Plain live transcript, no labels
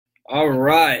All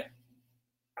right.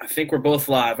 I think we're both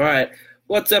live. All right.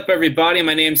 What's up, everybody?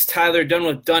 My name's Tyler Dunn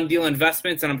with Dunn Deal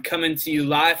Investments, and I'm coming to you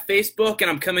live Facebook,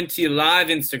 and I'm coming to you live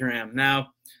Instagram. Now,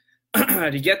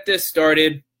 to get this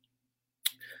started,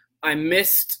 I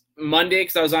missed Monday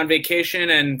because I was on vacation,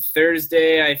 and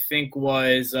Thursday I think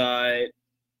was I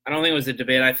don't think it was a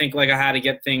debate. I think I had to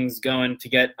get things going to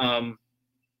get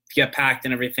packed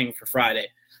and everything for Friday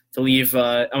to leave.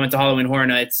 I went to Halloween Horror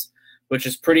Nights, which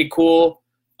is pretty cool.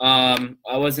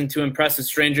 I wasn't too impressed with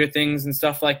Stranger Things and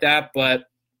stuff like that, but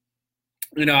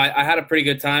I had a pretty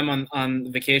good time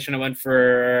on vacation. I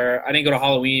didn't go to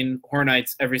Halloween Horror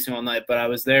Nights every single night, but I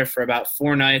was there for about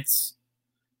 4 nights.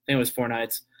 I think it was 4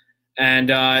 nights,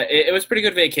 and it was a pretty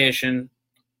good vacation.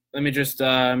 Let me just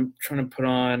I'm trying to put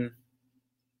on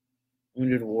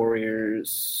Wounded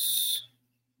Warriors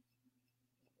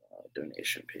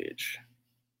donation page.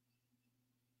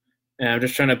 And I'm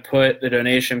just trying to put the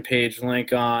donation page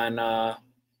link on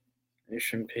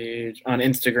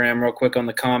Instagram real quick on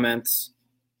the comments.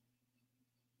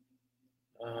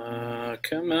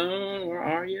 Come on, where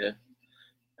are you?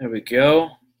 There we go.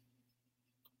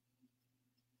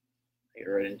 Get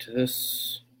right into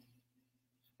this.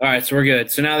 All right, so we're good.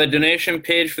 So now the donation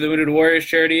page for the Wounded Warriors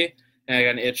charity, and I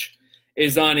got an itch,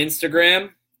 is on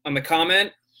Instagram on the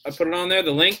comment. I put it on there,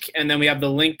 the link, and then we have the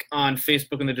link on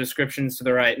Facebook in the descriptions to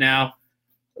the right. Now,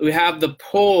 we have the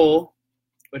poll,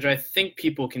 which I think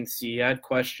people can see. Add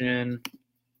question.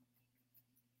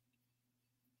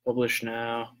 Publish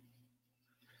now.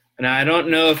 And I don't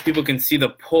know if people can see the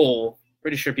poll.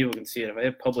 Pretty sure people can see it. If I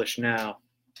hit publish now.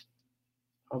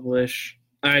 Publish.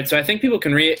 All right, so I think people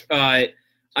can read.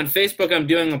 On Facebook, I'm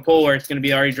doing a poll where it's going to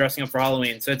be, are you dressing up for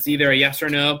Halloween? So it's either a yes or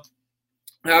no.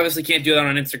 I obviously can't do that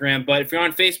on Instagram, but if you're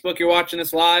on Facebook, you're watching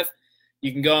this live,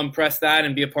 you can go and press that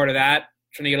and be a part of that.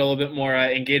 Trying to get a little bit more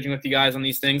engaging with you guys on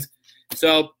these things.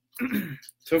 So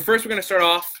first we're going to start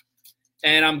off,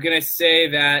 and I'm going to say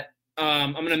that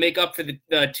I'm going to make up for the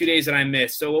 2 days that I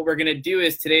missed. So what we're going to do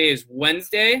is today is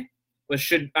Wednesday,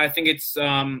 I think it's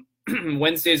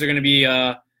Wednesdays are going to be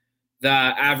the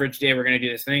average day we're going to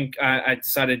do this. I think I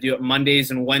decided to do it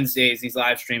Mondays and Wednesdays, these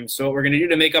live streams. So what we're going to do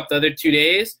to make up the other 2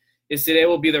 days is today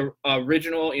will be the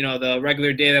original, the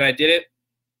regular day that I did it.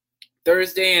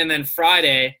 Thursday and then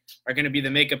Friday are going to be the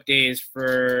makeup days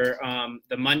for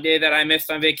the Monday that I missed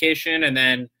on vacation, and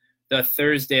then the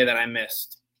Thursday that I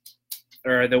missed,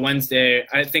 or the Wednesday.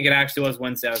 I think it actually was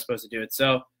Wednesday I was supposed to do it.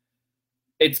 So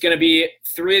it's going to be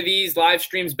 3 of these live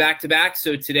streams back to back.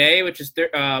 So today, which is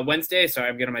Wednesday, sorry,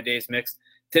 I'm getting my days mixed.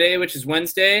 Today, which is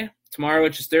Wednesday, tomorrow,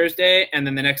 which is Thursday, and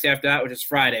then the next day after that, which is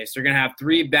Friday. So you're going to have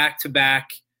 3 back to back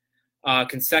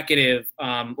consecutive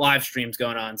live streams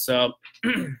going on. So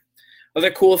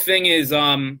other cool thing is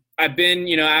I've been,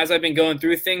 as I've been going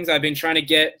through things, I've been trying to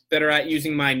get better at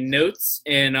using my notes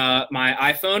in my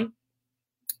iPhone.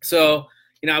 So,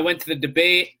 I went to the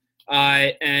debate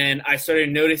and I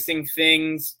started noticing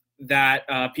things that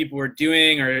people were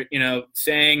doing or,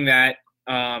 saying that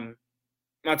I'm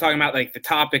not talking about the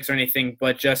topics or anything,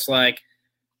 but just I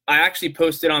actually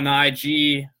posted on the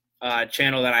IG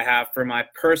channel that I have for my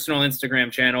personal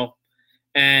Instagram channel.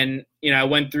 And, I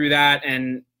went through that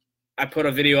and I put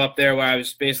a video up there where I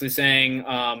was basically saying,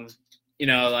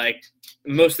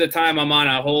 most of the time I'm on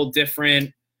a whole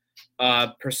different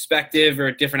perspective or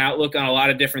a different outlook on a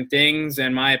lot of different things.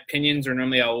 And my opinions are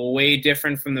normally way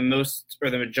different from the most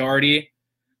or the majority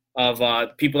of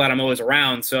people that I'm always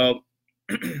around. So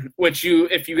if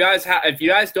you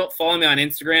guys don't follow me on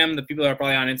Instagram, the people that are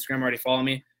probably on Instagram already follow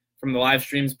me from the live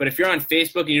streams. But if you're on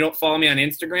Facebook and you don't follow me on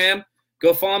Instagram,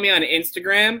 go follow me on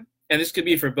Instagram. And this could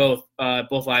be for both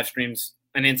live streams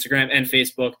on Instagram and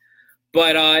Facebook.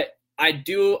 But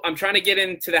I'm trying to get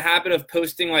into the habit of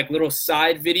posting little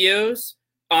side videos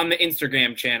on the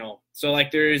Instagram channel. So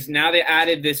now they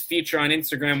added this feature on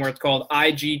Instagram where it's called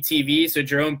IGTV. So it's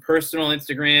your own personal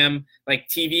Instagram,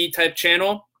 TV type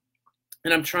channel.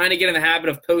 And I'm trying to get in the habit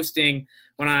of posting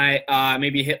when I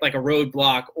maybe hit a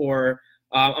roadblock or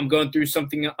I'm going through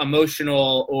something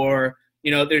emotional or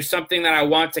there's something that I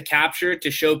want to capture to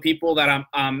show people that I'm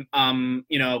kind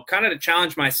of to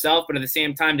challenge myself, but at the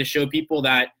same time to show people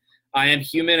that I am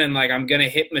human and I'm going to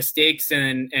hit mistakes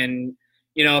and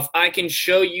if I can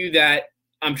show you that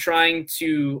I'm trying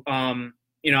to, I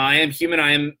am human,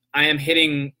 I am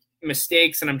hitting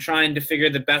mistakes and I'm trying to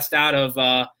figure the best out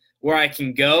of where I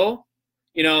can go,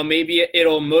 maybe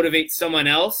it'll motivate someone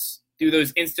else through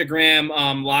those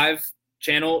Instagram live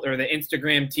channel or the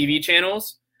Instagram TV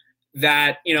channels.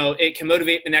 That, it can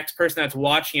motivate the next person that's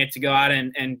watching it to go out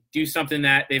and do something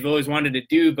that they've always wanted to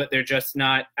do, but they're just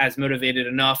not as motivated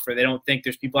enough, or they don't think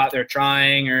there's people out there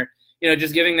trying, or,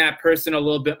 just giving that person a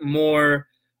little bit more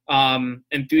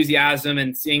enthusiasm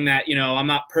and seeing that, I'm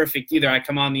not perfect either. I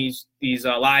come on these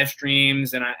live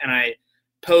streams and I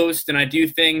post and I do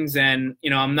things and,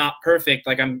 I'm not perfect.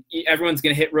 Like everyone's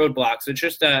going to hit roadblocks. So it's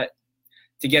just to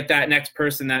get that next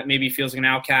person that maybe feels like an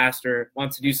outcast or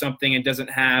wants to do something and doesn't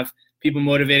have people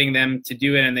motivating them to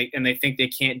do it and they think they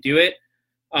can't do it.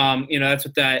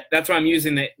 That's what I'm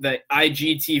using the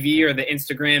IGTV or the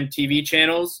Instagram TV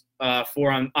channels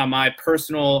for on my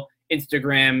personal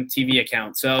Instagram TV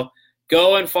account. So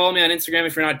go and follow me on Instagram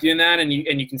if you're not doing that, and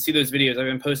you can see those videos. I've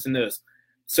been posting those.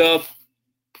 So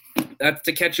that's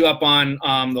to catch you up on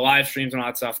the live streams and all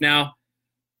that stuff. Now,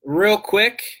 real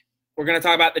quick, we're going to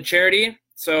talk about the charity.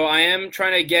 So I am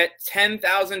trying to get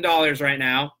 $10,000 right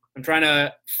now. I'm trying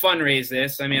to fundraise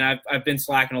this. I mean, I've been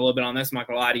slacking a little bit on this. I'm not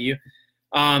going to lie to you.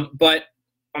 But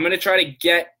I'm going to try to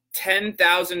get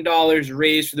 $10,000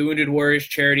 raised for the Wounded Warriors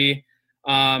charity.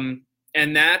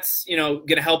 And that's, going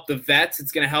to help the vets.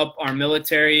 It's going to help our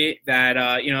military that,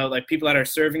 like people that are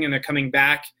serving and they're coming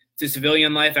back to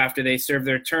civilian life after they serve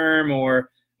their term, or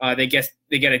they get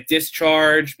a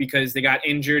discharge because they got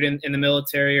injured in the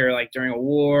military or like during a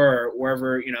war or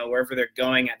wherever they're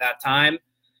going at that time,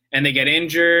 and they get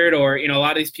injured, or, a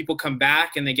lot of these people come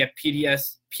back and they get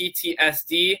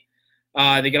PTSD.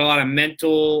 They get a lot of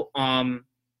mental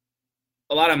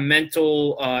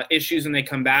issues when they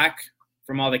come back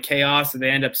from all the chaos that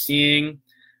they end up seeing,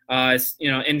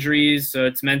 injuries. So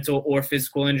it's mental or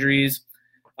physical injuries.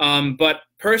 But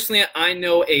personally, I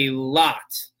know a lot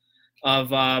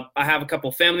of, I have a couple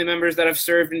family members that have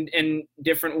served in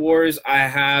different wars. I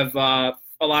have a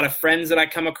lot of friends that I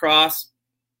come across,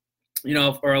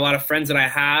 or a lot of friends that I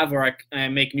have, or I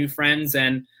make new friends,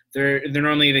 and they're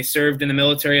normally, they served in the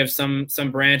military of some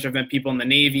branch. I've met people in the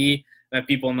Navy, I've met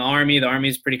people in the Army. The Army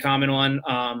is a pretty common one.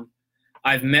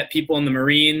 I've met people in the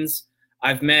Marines.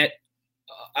 I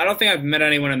don't think I've met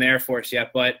anyone in the Air Force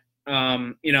yet, but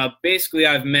basically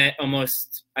I've met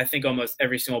almost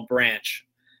every single branch.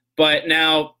 But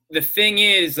now the thing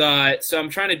is, so I'm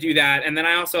trying to do that. And then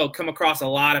I also come across a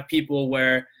lot of people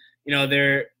where,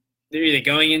 they're either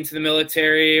going into the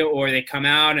military or they come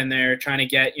out and they're trying to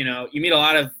get, you meet a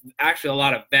lot of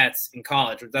vets in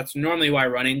college. That's normally who I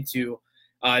run into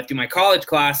through my college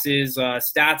classes.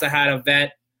 Stats, I had a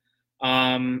vet.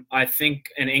 I think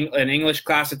an English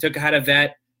class I took had a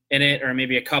vet in it, or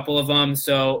maybe a couple of them.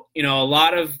 So, a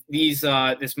lot of these,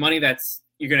 this money that's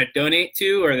you're going to donate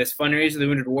to, or this fundraiser, the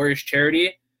Wounded Warriors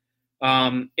charity,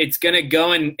 it's going to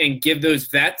go and give those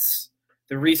vets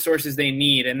the resources they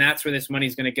need. And that's where this money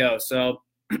is going to go. So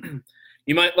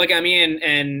you might look at me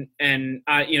and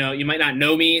you might not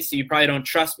know me, so you probably don't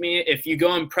trust me. If you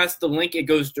go and press the link, it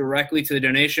goes directly to the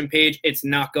donation page. It's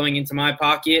not going into my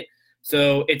pocket.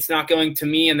 So it's not going to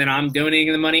me and then I'm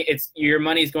donating the money. Your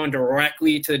money is going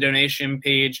directly to the donation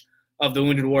page of the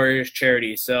Wounded Warriors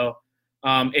charity. So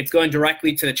it's going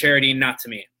directly to the charity, not to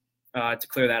me, to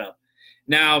clear that up.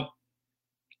 Now,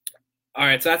 all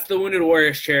right, so that's the Wounded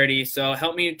Warriors charity. So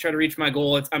help me try to reach my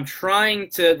goal. I'm trying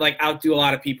to outdo a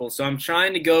lot of people. So I'm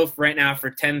trying to go right now for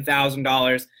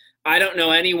 $10,000. I don't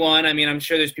know anyone. I mean, I'm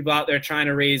sure there's people out there trying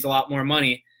to raise a lot more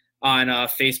money on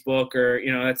Facebook, or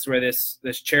that's where this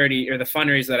charity or the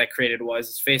fundraiser that I created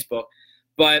is Facebook.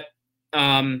 But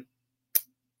I'm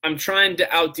trying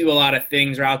to outdo a lot of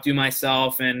things, or outdo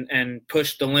myself, and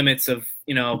push the limits of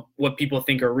what people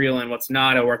think are real and what's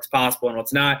not, or what's possible and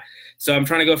what's not. So I'm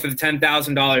trying to go for the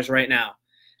 $10,000 right now.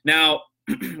 Now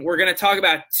we're going to talk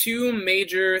about two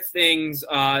major things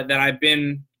that I've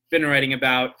been writing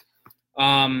about,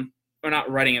 or not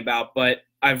writing about, but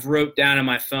I've wrote down on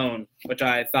my phone, which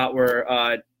I thought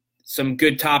were some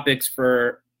good topics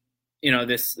for,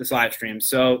 this live stream.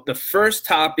 So the first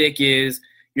topic is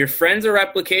your friends are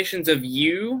replications of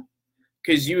you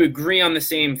because you agree on the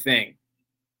same thing.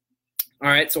 All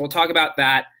right, so we'll talk about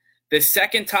that. The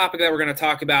second topic that we're going to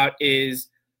talk about is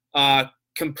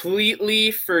completely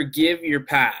forgive your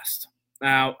past.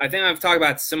 Now, I think I've talked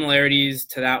about similarities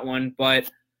to that one,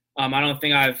 but I don't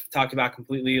think I've talked about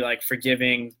completely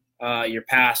forgiving your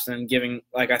past and giving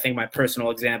I think my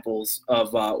personal examples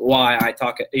of why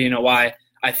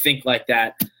I think like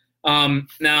that.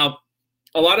 Now,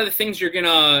 a lot of the things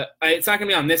it's not gonna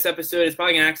be on this episode. It's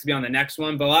probably gonna actually be on the next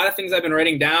one. But a lot of things I've been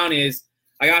writing down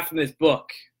I got from this book.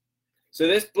 So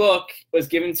this book was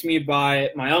given to me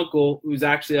by my uncle, who's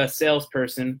actually a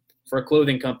salesperson for a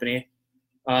clothing company,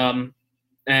 and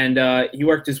he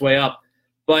worked his way up.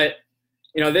 But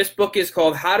this book is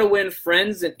called How to Win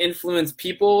Friends and Influence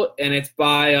People, and it's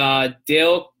by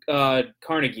Dale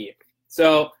Carnegie.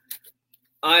 So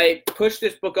I push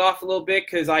this book off a little bit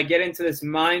because I get into this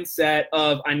mindset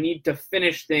of I need to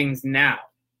finish things now,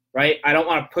 right? I don't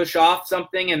want to push off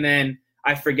something and then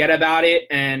I forget about it.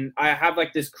 And I have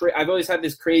like this, I've always had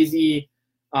this crazy,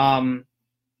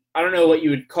 I don't know what you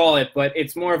would call it, but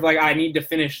it's more of like I need to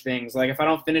finish things. Like if I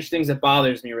don't finish things, it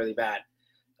bothers me really bad.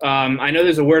 I know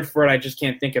there's a word for it, I just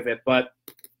can't think of it. But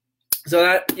so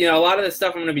that, a lot of the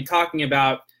stuff I'm going to be talking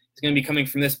about is going to be coming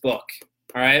from this book,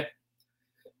 all right?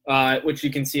 Which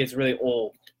you can see it's really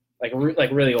old, like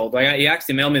really old. Like he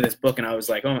actually mailed me this book, and I was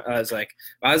like,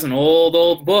 that's an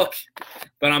old book.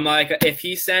 But I'm like, if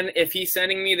he's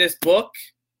sending me this book,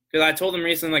 because I told him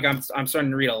recently, like I'm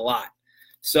starting to read a lot.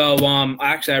 So on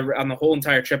the whole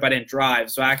entire trip I didn't drive,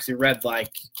 so I actually read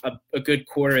like a good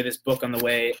quarter of this book on the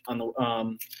way on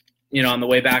the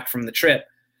way back from the trip.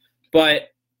 But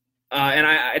and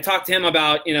I talked to him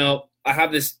about I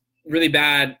have this really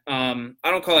bad I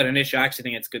don't call it an issue, I actually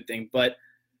think it's a good thing, but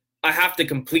I have to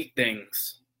complete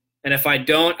things, and if I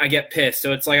don't, I get pissed.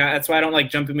 So it's like that's why I don't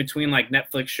like jumping between like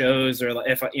Netflix shows, or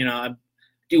if I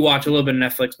do watch a little bit of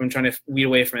Netflix, but I'm trying to weed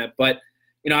away from it. But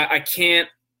I can't.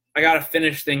 I got to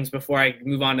finish things before I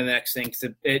move on to the next thing,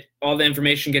 because all the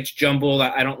information gets jumbled.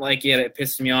 I don't like it. It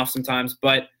pisses me off sometimes.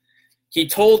 But he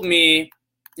told me,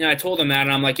 I told him that,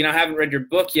 and I'm like, I haven't read your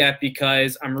book yet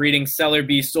because I'm reading Sell or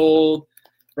Be Sold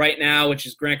right now, which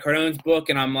is Grant Cardone's book,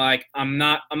 and I'm like, I'm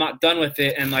not done with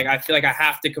it, and like I feel like I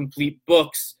have to complete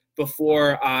books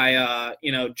before I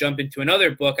jump into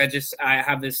another book. I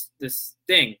have this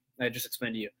thing I just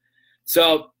explained to you.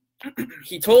 So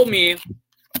he told me,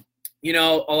 a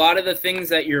lot of the things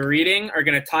that you're reading are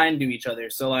going to tie into each other.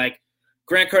 So like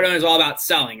Grant Cardone is all about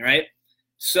selling, right?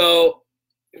 So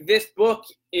this book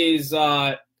is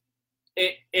it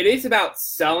is about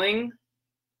selling,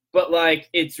 but like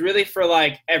it's really for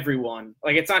like everyone.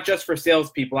 Like it's not just for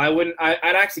salespeople. I'd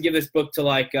actually give this book to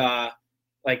like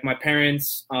my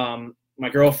parents, my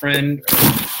girlfriend,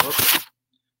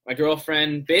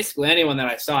 basically anyone that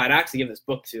I saw. I'd actually give this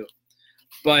book to.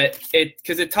 But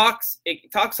because it talks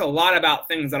a lot about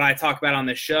things that I talk about on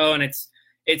this show, and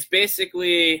it's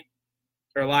basically,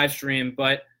 or live stream,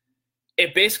 but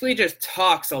it basically just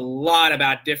talks a lot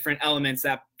about different elements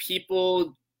that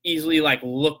people easily like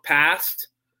look past.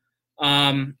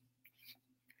 And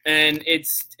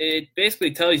it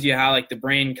basically tells you how like the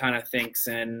brain kind of thinks,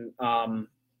 and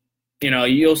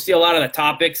you'll see a lot of the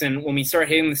topics, and when we start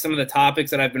hitting some of the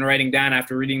topics that I've been writing down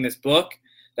after reading this book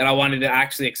that I wanted to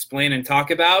actually explain and talk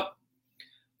about,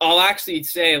 I'll actually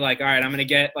say like, all right, I'm going to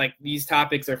get like these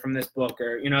topics are from this book,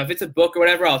 or, if it's a book or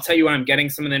whatever, I'll tell you where I'm getting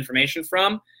some of the information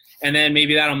from. And then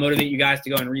maybe that'll motivate you guys to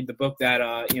go and read the book that,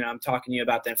 I'm talking to you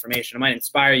about the information. It might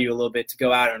inspire you a little bit to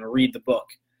go out and read the book.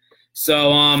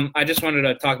 So I just wanted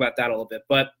to talk about that a little bit,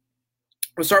 but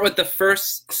we'll start with the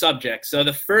first subject. So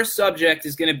the first subject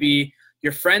is going to be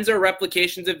your friends are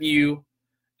replications of you.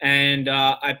 And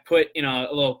I put, a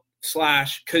little /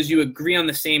 because you agree on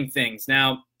the same things.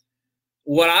 Now,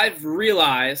 what I've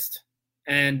realized,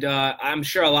 and I'm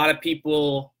sure a lot of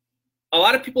people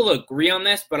agree on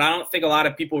this, but I don't think a lot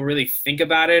of people really think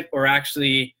about it or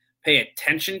actually pay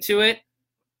attention to it.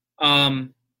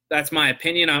 That's my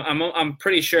opinion. I'm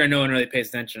pretty sure no one really pays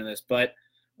attention to this, but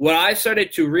what I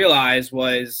started to realize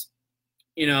was,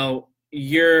 you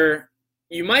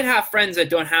might have friends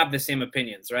that don't have the same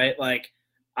opinions, right? Like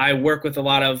I work with a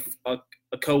lot of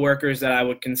coworkers that I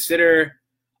would consider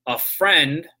a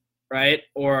friend, right?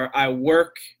 Or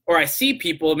I see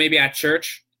people maybe at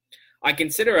church I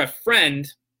consider a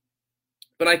friend,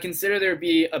 but I consider there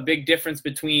be a big difference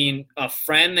between a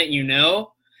friend that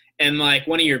and like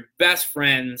one of your best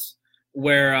friends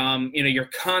where you're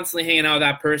constantly hanging out with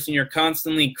that person, you're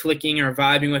constantly clicking or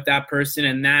vibing with that person,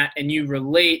 and you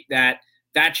relate that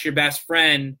that's your best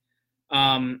friend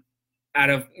out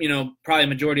of probably the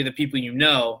majority of the people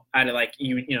out of like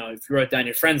if you wrote down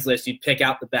your friends list, you'd pick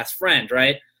out the best friend,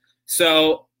 right?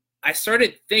 So I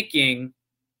started thinking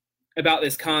about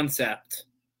this concept.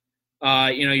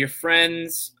 Your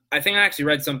friends, I think I actually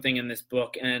read something in this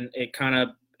book, and it kind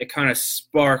of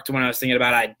sparked when I was thinking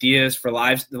about ideas for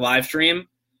the live stream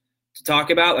to talk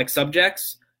about, like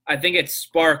subjects. I think it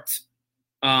sparked,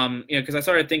 because I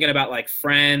started thinking about like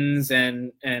friends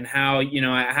and how,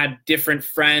 I had different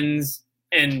friends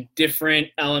and different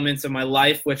elements of my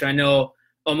life, which I know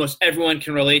almost everyone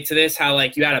can relate to this, how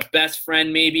like you had a best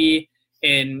friend maybe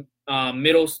in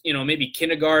maybe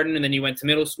kindergarten, and then you went to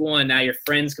middle school, and now your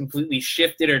friends completely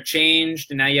shifted or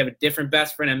changed, and now you have a different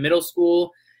best friend in middle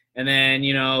school, and then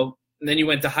then you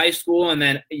went to high school, and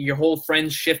then your whole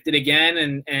friends shifted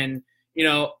again, and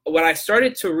what I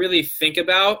started to really think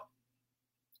about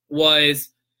was,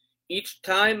 each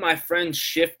time my friends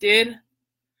shifted,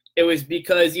 it was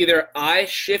because either I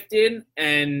shifted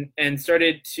and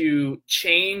started to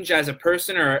change as a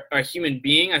person or a human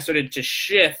being. I started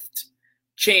to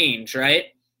change, right?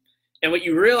 And what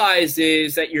you realize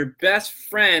is that your best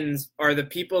friends are the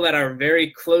people that are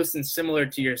very close and similar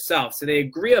to yourself. So they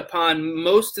agree upon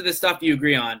most of the stuff you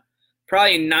agree on.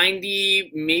 Probably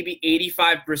 90, maybe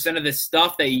 85% of the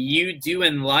stuff that you do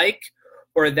and like,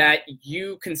 or that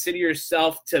you consider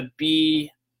yourself to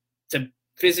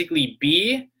physically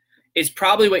be, is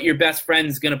probably what your best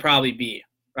friend's going to probably be,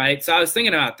 right? So I was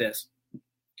thinking about this.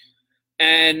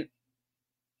 And,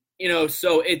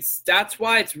 so that's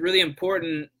why it's really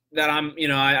important that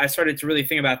I started to really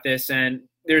think about this. And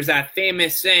there's that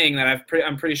famous saying that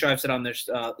I'm pretty sure I've said on these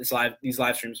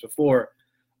live streams before.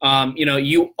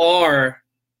 You are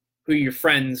who your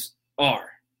friends are,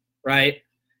 right?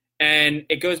 And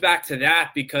it goes back to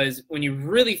that because when you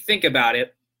really think about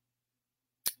it,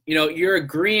 you're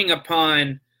agreeing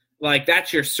upon, like,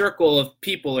 that's your circle of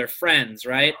people or friends,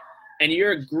 right? And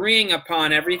you're agreeing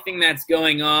upon everything that's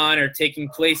going on or taking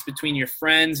place between your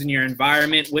friends and your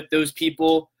environment with those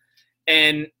people.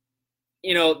 And,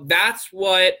 that's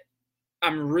what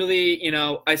I'm really,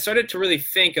 I started to really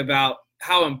think about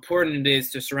how important it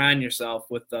is to surround yourself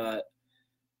with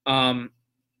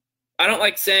I don't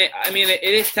like saying, it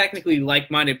is technically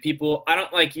like-minded people. I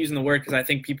don't like using the word because I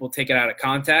think people take it out of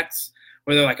context,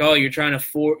 where they're like, oh, you're trying to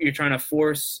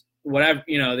force whatever,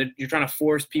 you're trying to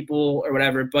force people or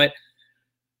whatever. But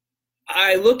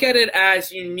I look at it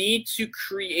as you need to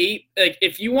create, like,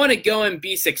 if you want to go and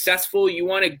be successful, you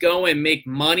want to go and make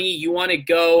money, you want to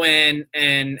go and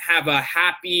have a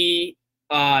happy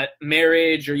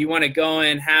marriage, or you want to go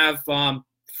and have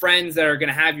friends that are going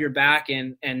to have your back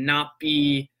and not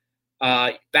be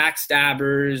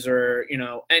backstabbers or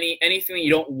anything that you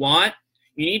don't want.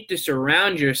 You need to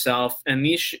surround yourself, and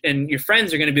your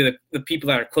friends are going to be the people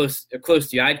that are close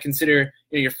to you. I'd consider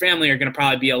your family are going to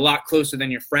probably be a lot closer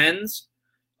than your friends.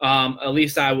 At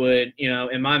least I would,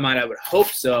 in my mind, I would hope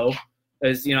so.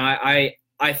 As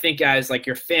I think as like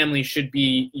your family should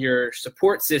be your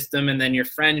support system, and then your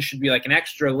friends should be like an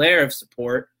extra layer of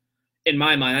support. In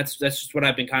my mind, that's just what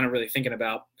I've been kind of really thinking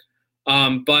about.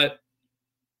 But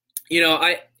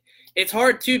it's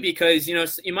hard too because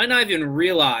you might not even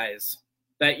realize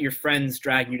that your friends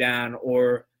drag you down,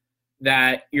 or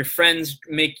that your friends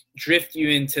drift you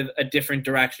into a different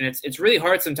direction. It's really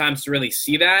hard sometimes to really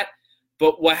see that.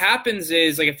 But what happens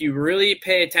is, like, if you really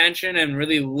pay attention and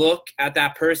really look at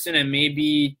that person and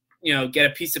maybe, get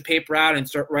a piece of paper out and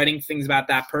start writing things about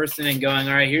that person and going,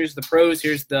 all right, here's the pros,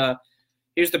 here's the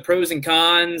pros and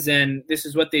cons, and this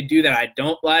is what they do that I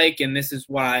don't like, and this is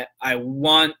what I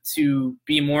want to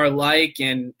be more like,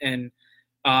 and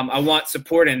I want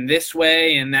support in this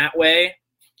way and that way.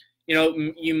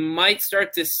 You might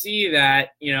start to see that,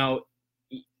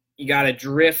 you got to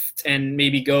drift and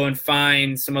maybe go and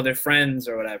find some other friends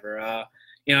or whatever.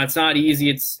 It's not easy.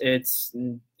 It's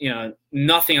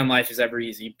nothing in life is ever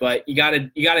easy, but you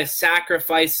gotta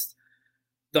sacrifice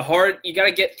you got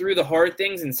to get through the hard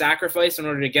things and sacrifice in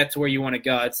order to get to where you want to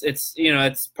go.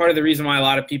 It's part of the reason why a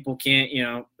lot of people can't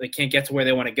get to where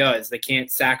they want to go, is they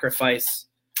can't sacrifice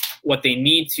what they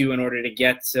need to in order to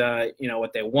get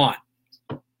what they want.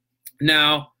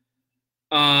 Now,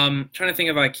 trying to think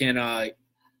if I can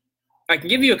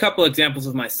give you a couple examples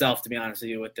of myself, to be honest with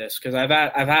you, with this, because I've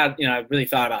really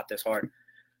thought about this hard.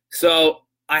 So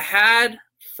I had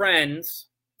friends.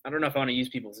 I don't know if I want to use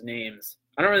people's names.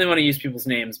 I don't really want to use people's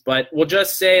names, but we'll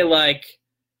just say, like,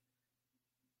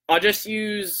 I'll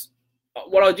use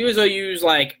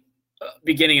like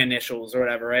beginning initials or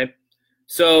whatever, right?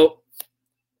 So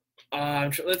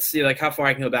let's see, like, how far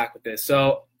I can go back with this.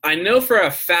 So I know for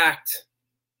a fact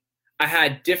I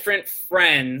had different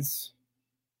friends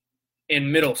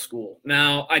in middle school.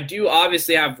 Now, I do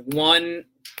obviously have one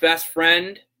best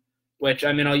friend, which,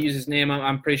 I'll use his name.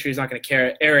 I'm pretty sure he's not going to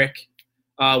care. Eric,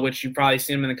 which you probably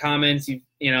see him in the comments.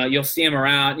 You'll see him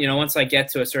around. Once I get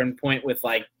to a certain point with,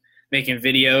 like, making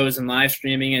videos and live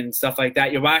streaming and stuff like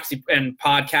that, and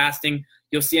podcasting,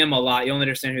 you'll see him a lot. You'll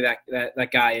understand who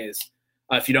that guy is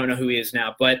if you don't know who he is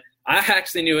now. But I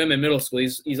actually knew him in middle school.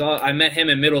 I met him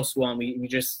in middle school, and we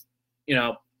just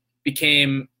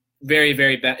became very,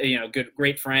 very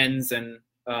great friends, and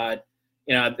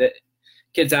the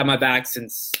kids had my back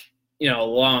since a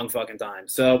long fucking time.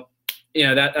 So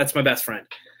that's my best friend.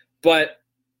 But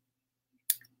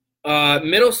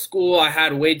middle school, I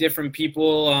had way different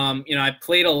people. I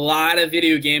played a lot of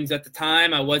video games at the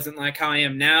time. I wasn't like how I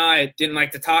am now. I didn't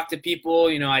like to talk to people.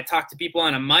 I talked to people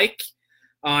on a mic.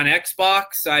 on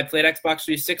Xbox. I played Xbox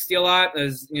 360 a lot.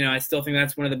 As you know, I still think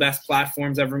that's one of the best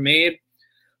platforms ever made.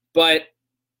 But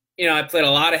you know, I played a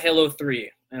lot of Halo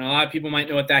 3, and a lot of people might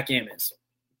know what that game is.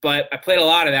 But I played a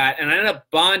lot of that, and I ended up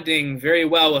bonding very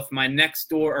well with my next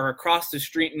door or across the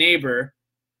street neighbor,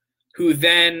 who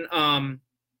then,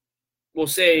 we'll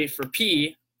say for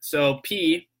P. So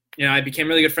P, you know, I became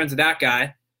really good friends with that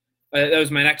guy. That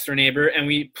was my next door neighbor, and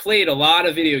we played a lot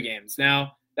of video games.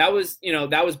 Now, that was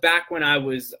back when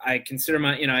I consider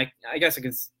I guess I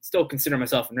can still consider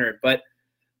myself a nerd, but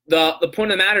the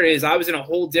point of the matter is I was in a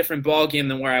whole different ball game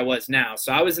than where I was now.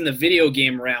 So I was in the video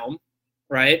game realm,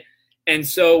 right? And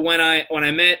so when I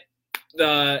met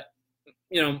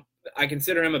I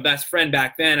consider him a best friend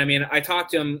back then. I mean, I've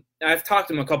talked to him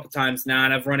a couple times now,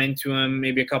 and I've run into him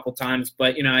maybe a couple times,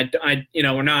 but you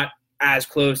know, we're not as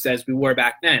close as we were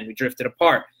back then. We drifted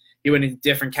apart. He went into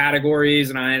different categories,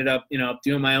 and I ended up,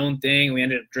 doing my own thing. We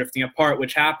ended up drifting apart,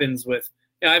 which happens with,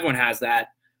 everyone has that.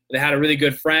 They had a really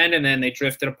good friend, and then they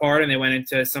drifted apart, and they went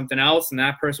into something else, and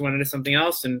that person went into something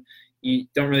else, and you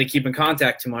don't really keep in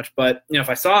contact too much. But, if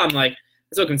I saw him, I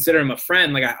still consider him a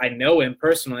friend. I know him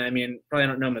personally. I mean, probably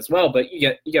don't know him as well, but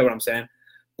you get what I'm saying.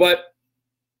 But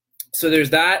so there's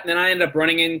that. And then I ended up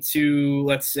running into,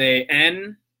 let's say,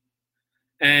 N,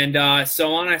 and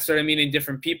so on. I started meeting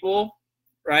different people,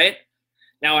 right?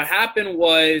 Now, what happened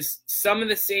was some of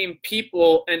the same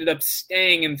people ended up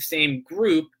staying in the same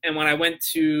group. And when I went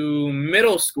to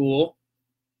middle school,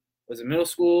 was it middle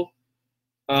school?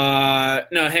 No,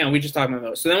 hang on. We just talked about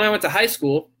middle. So then when I went to high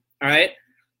school, all right,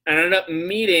 I ended up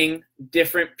meeting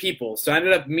different people. So I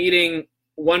ended up meeting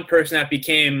one person that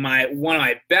became one of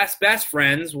my best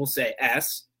friends, we'll say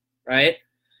S, right?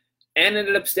 N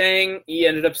ended up staying, E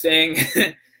ended up staying.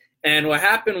 And what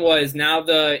happened was now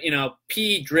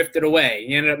P drifted away.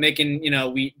 He ended up making,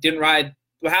 we didn't ride.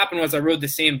 What happened was I rode the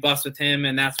same bus with him,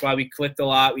 and that's why we clicked a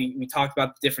lot. We talked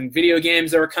about the different video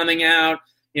games that were coming out.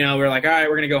 We're like, all right,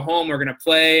 we're going to go home. We're going to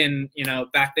play. And,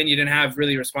 back then you didn't have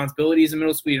really responsibilities in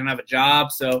middle school. You didn't have a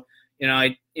job. So,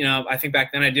 I think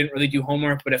back then I didn't really do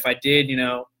homework. But if I did,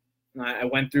 I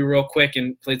went through real quick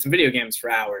and played some video games for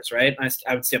hours, right?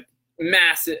 I would skip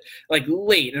massive,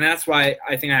 late. And that's why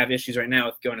I think I have issues right now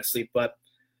with going to sleep. But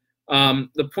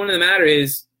the point of the matter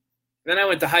is, then I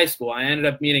went to high school. I ended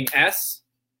up meeting S,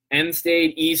 N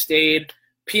stayed, E stayed.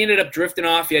 P ended up drifting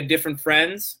off. He had different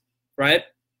friends, right?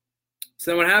 So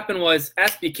then what happened was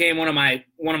S became one of my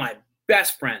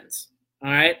best friends, all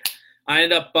right? I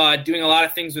ended up doing a lot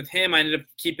of things with him. I ended up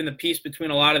keeping the peace between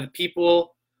a lot of the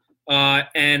people.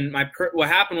 And what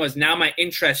happened was now my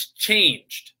interest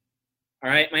changed. All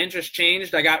right, my interest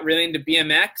changed. I got really into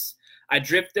BMX. I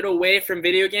drifted away from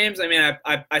video games. I mean,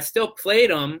 I still played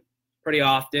them pretty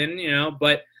often,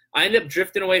 but I ended up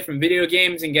drifting away from video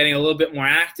games and getting a little bit more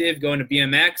active, going to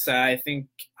BMX. I think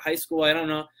high school, I don't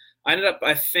know. I ended up,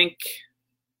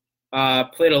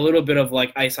 played a little bit of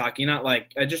ice hockey, not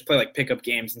I just play pickup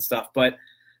games and stuff, but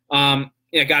got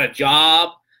a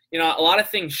job. A lot of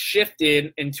things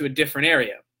shifted into a different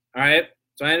area. All right,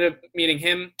 so I ended up meeting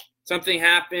him. Something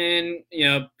happened,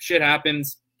 shit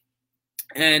happens,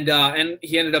 and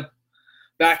he ended up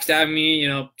backstabbing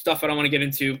me. Stuff I don't want to get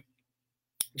into.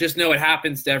 Just know it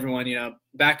happens to everyone.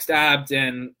 Backstabbed,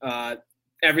 and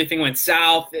everything went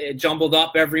south. It jumbled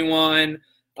up everyone.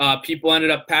 People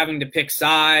ended up having to pick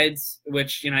sides,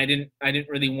 which I didn't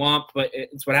really want, but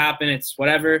it's what happened. It's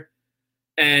whatever,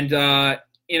 and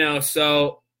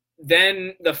so.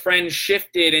 Then the friend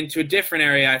shifted into a different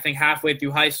area, I think halfway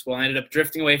through high school. I ended up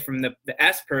drifting away from the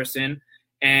S person,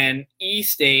 and E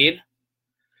stayed.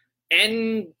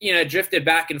 N, drifted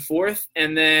back and forth.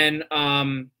 And then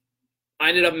I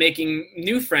ended up making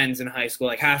new friends in high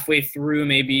school, halfway through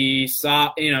maybe,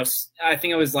 I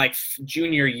think it was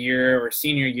junior year or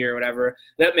senior year or whatever.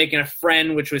 I ended up making a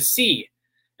friend, which was C.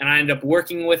 And I ended up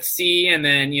working with C, and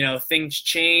then, things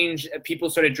changed. People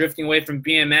started drifting away from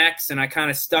BMX, and I kind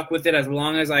of stuck with it as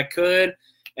long as I could.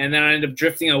 And then I ended up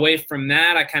drifting away from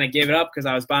that. I kind of gave it up because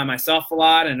I was by myself a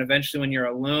lot. And eventually when you're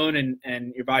alone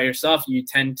and you're by yourself, you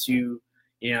tend to,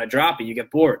 drop it. You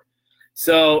get bored.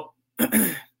 So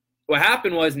what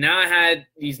happened was now I had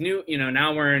these new,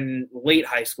 now we're in late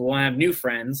high school. I have new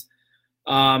friends.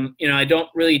 I don't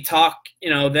really talk,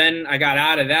 then I got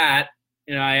out of that.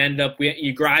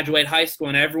 You graduate high school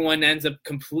and everyone ends up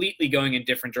completely going in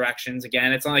different directions.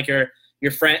 Again, it's not like your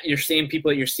same people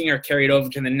that you're seeing are carried over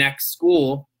to the next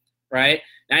school, right?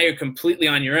 Now you're completely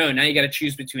on your own. Now you got to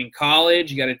choose between college.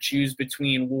 You got to choose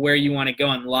between where you want to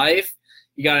go in life.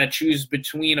 You got to choose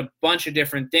between a bunch of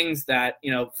different things that,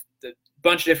 a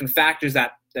bunch of different factors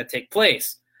that take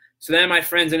place. So then my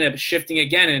friends ended up shifting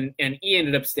again, and E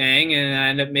ended up staying, and I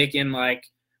ended up making like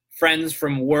friends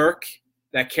from work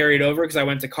that carried over because I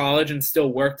went to college and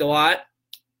still worked a lot.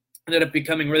 Ended up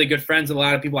becoming really good friends with a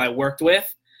lot of people I worked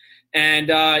with.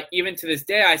 And even to this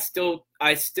day, I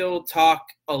still talk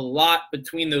a lot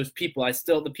between those people.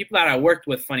 The people that I worked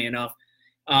with, funny enough,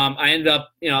 I ended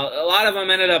up, a lot of them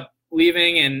ended up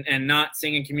leaving and not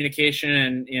staying in communication,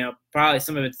 and probably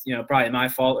some of it's probably my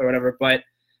fault or whatever. But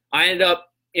I ended up,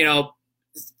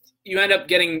 you end up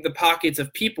getting the pockets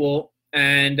of people,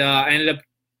 and I ended up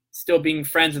still being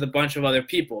friends with a bunch of other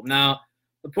people. Now,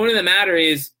 the point of the matter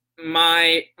is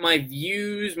my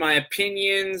views, my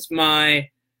opinions, my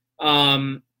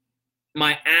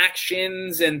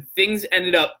actions and things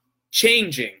ended up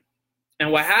changing.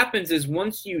 And what happens is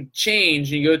once you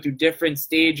change and you go through different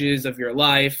stages of your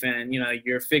life and,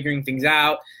 you're figuring things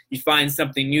out, you find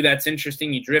something new that's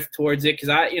interesting, you drift towards it. Because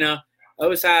I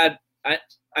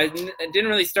didn't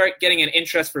really start getting an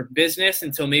interest for business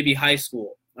until maybe high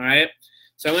school. All right.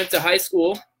 So I went to high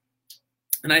school,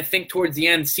 and I think towards the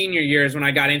end, senior year, is when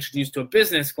I got introduced to a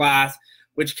business class,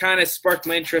 which kind of sparked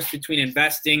my interest between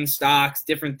investing, stocks,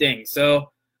 different things.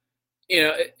 So,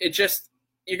 it just,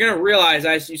 you're going to realize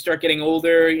as you start getting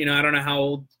older, I don't know how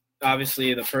old,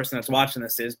 obviously, the person that's watching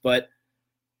this is, but,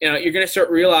 you're going to start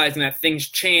realizing that things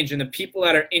change, and the people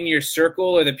that are in your circle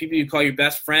or the people you call your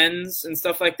best friends and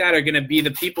stuff like that are going to be the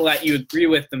people that you agree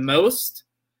with the most.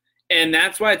 And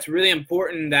that's why it's really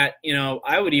important that,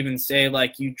 I would even say,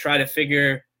 like, you try to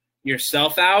figure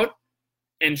yourself out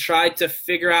and try to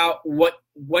figure out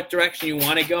what direction you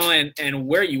want to go and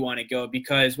where you want to go.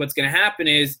 Because what's going to happen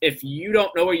is if you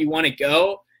don't know where you want to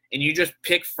go and you just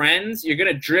pick friends, you're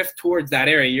going to drift towards that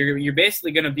area. You're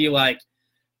basically going to be like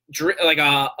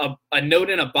a note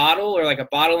in a bottle, or like a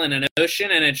bottle in an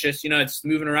ocean, and it's just, it's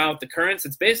moving around with the currents.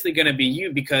 It's basically going to be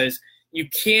you, because you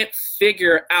can't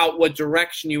figure out what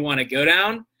direction you want to go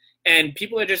down. And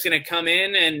people are just going to come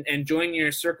in and join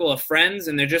your circle of friends,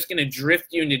 and they're just going to drift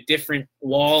you into different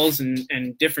walls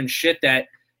and different shit that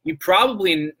you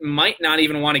probably might not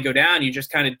even want to go down. You just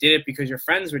kind of did it because your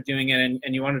friends were doing it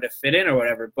and you wanted to fit in or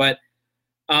whatever. But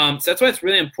so that's why it's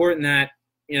really important that,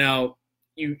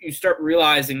 you start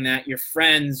realizing that your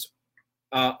friends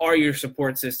are your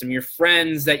support system. Your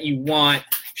friends that you want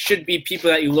should be people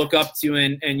that you look up to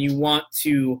and you want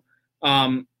to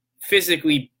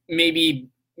physically maybe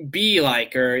be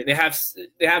like, or they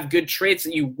have good traits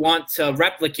that you want to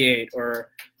replicate, or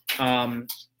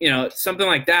something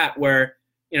like that, where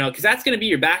because that's going to be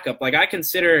your backup. Like, I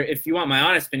consider, if you want my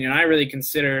honest opinion, I really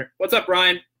consider, what's up,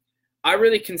 Ryan? I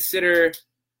really consider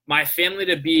my family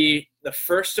to be the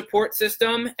first support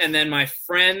system, and then my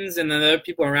friends and the other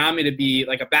people around me to be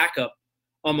like a backup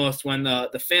almost when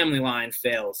the family line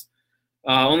fails.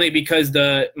 Only because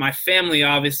my family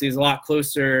obviously is a lot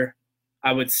closer,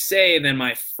 I would say, than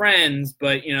my friends,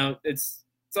 but it's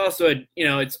also a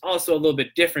little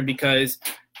bit different, because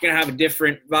you're gonna have a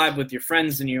different vibe with your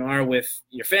friends than you are with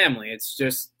your family. It's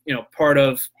just part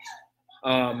of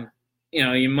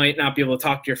you might not be able to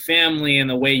talk to your family in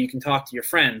the way you can talk to your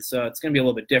friends, so it's gonna be a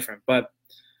little bit different. But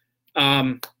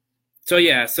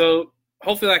so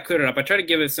hopefully that cleared it up. I try to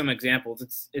give it some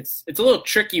examples. It's a little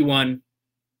tricky one,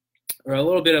 or a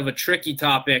little bit of a tricky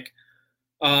topic.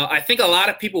 I think a lot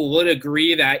of people would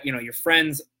agree that, your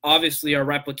friends obviously are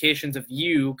replications of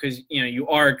you, because, you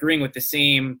are agreeing with the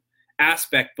same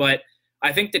aspect. But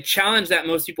I think the challenge that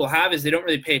most people have is they don't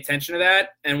really pay attention to that.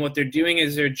 And what they're doing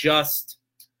is they're just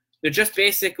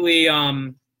basically,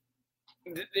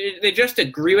 they just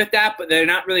agree with that, but they're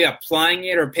not really applying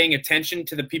it or paying attention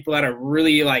to the people that are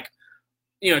really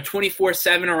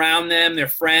 24/7 around them, their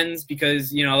friends.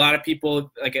 Because, a lot of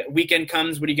people, like, a weekend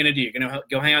comes, what are you going to do? You're going to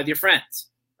go hang out with your friends.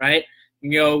 Right?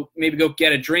 You can maybe go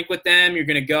get a drink with them. You're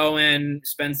going to go and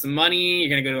spend some money. You're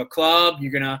going to go to a club.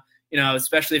 You're going to,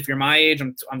 especially if you're my age,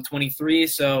 I'm 23.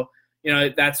 So,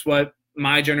 that's what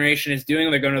my generation is doing.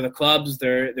 They're going to the clubs.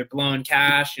 They're blowing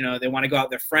cash. They want to go out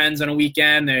with their friends on a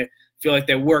weekend. They feel like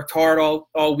they worked hard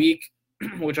all week,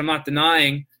 which I'm not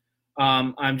denying.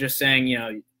 I'm just saying,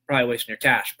 you're probably wasting your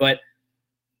cash. But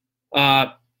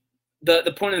the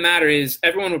point of the matter is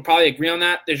everyone would probably agree on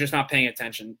that. They're just not paying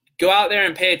attention. Go out there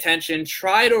and pay attention.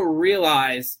 Try to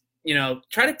realize,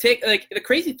 try to take, like, the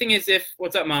crazy thing is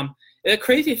what's up, Mom? The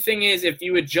crazy thing is if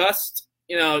you would just,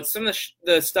 some of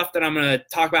the stuff that I'm going to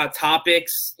talk about,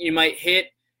 topics you might hit,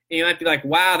 and you might be like,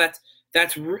 wow, that's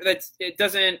it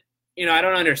doesn't, I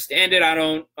don't understand it. I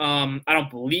don't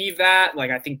believe that.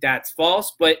 Like, I think that's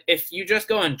false. But if you just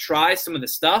go and try some of the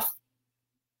stuff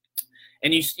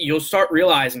and you'll start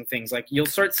realizing things. Like you'll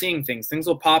start seeing things. Things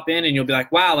will pop in, and you'll be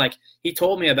like, wow, like he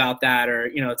told me about that,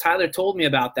 or Tyler told me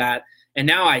about that, and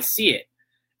now I see it.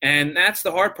 And that's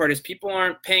the hard part, is people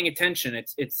aren't paying attention.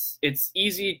 It's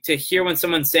easy to hear when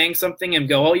someone's saying something and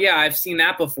go, oh yeah, I've seen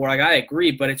that before. Like I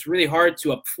agree, but it's really hard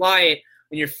to apply it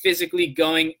when you're physically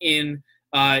going in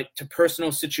to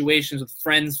personal situations with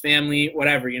friends, family,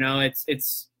 whatever.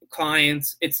 It's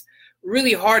clients. It's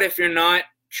really hard if you're not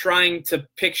trying to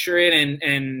picture it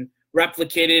and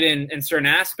replicate it in certain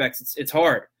aspects. It's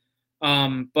hard.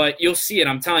 But you'll see it.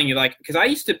 I'm telling you, like, because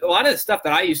a lot of the stuff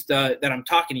that I'm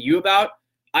talking to you about,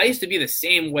 I used to be the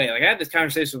same way. Like I had this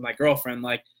conversation with my girlfriend,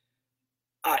 like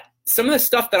some of the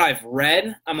stuff that I've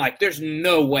read, I'm like, there's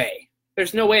no way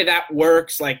that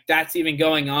works. Like that's even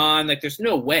going on. Like there's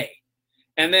no way.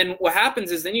 And then what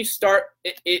happens is then you start,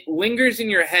 it lingers in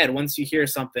your head once you hear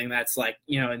something that's like,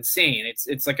 insane.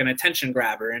 It's like an attention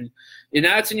grabber, and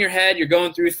now it's in your head. You're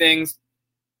going through things,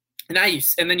 and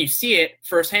then you see it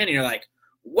firsthand, and you're like,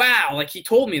 wow, like he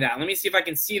told me that. Let me see if I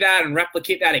can see that and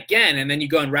replicate that again. And then you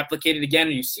go and replicate it again,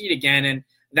 and you see it again, and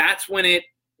that's when it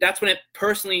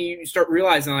personally, you start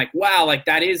realizing like, wow, like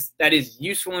that is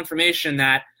useful information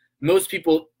that most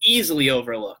people easily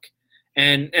overlook.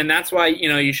 And that's why,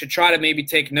 you should try to maybe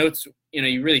take notes.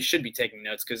 You really should be taking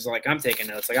notes, because like I'm taking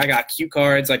notes. Like I got cue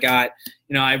cards. I got,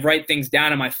 I write things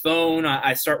down on my phone.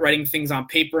 I start writing things on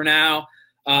paper now.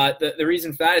 The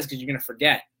reason for that is because you're going to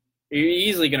forget. You're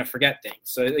easily going to forget things.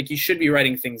 So like you should be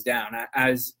writing things down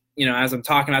as I'm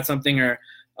talking about something, or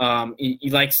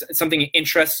you like something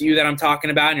interests you that I'm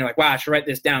talking about, and you're like, wow, I should write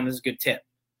this down. This is a good tip.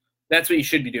 That's what you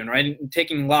should be doing, right? And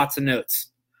taking lots of notes.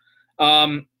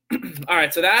 All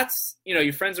right. So that's,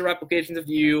 your friends are replications of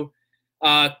you,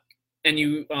 and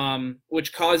you,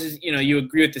 which causes, you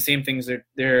agree with the same things they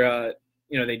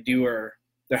do, or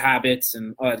their habits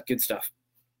and all that good stuff.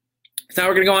 So now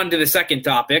we're going to go on to the second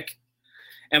topic.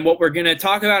 And what we're going to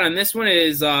talk about on this one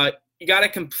is you got to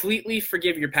completely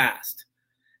forgive your past.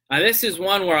 Now, this is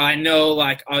one where I know,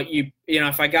 like,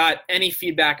 if I got any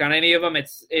feedback on any of them,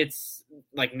 it's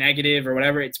like negative or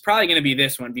whatever, it's probably going to be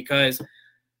this one, because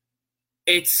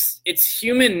it's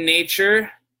human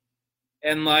nature.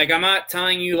 And like, I'm not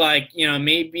telling you like,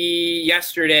 maybe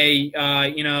yesterday,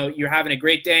 you're having a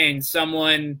great day and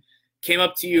someone came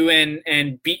up to you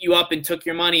and beat you up and took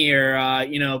your money, or,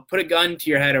 put a gun to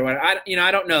your head or whatever.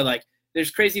 I don't know. Like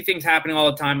there's crazy things happening all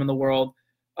the time in the world.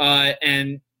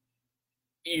 And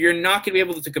you're not going to be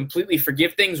able to completely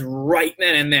forgive things right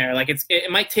then and there. Like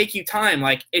it might take you time.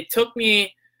 Like it took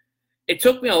me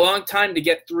a long time to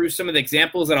get through some of the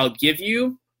examples that I'll give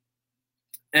you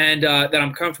and that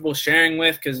I'm comfortable sharing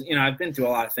with, because, I've been through a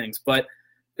lot of things, but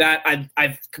that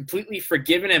I've completely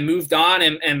forgiven and moved on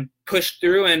and pushed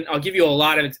through. And I'll give you a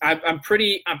lot of, I'm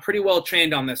pretty well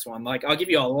trained on this one. Like I'll give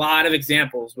you a lot of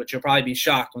examples, which you'll probably be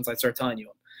shocked once I start telling you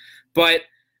them. But,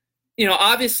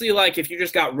 obviously, like if you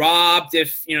just got robbed,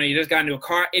 if, you just got into a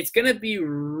car, it's going to be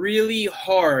really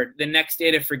hard the next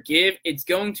day to forgive. It's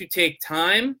going to take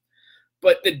time.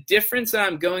 But the difference that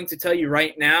I'm going to tell you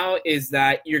right now is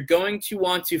that you're going to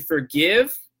want to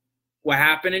forgive what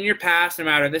happened in your past, no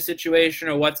matter the situation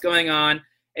or what's going on,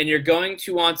 and you're going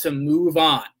to want to move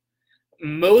on.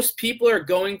 Most people are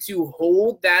going to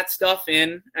hold that stuff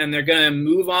in, and they're going to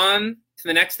move on to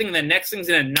the next thing, and the next thing's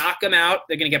going to knock them out.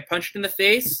 They're going to get punched in the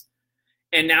face,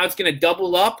 and now it's going to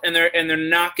double up, and they're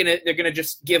going to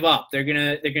just give up.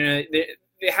 They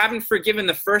haven't forgiven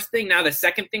the first thing. Now the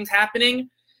second thing's happening,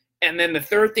 and then the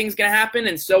third thing's going to happen,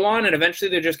 and so on. And eventually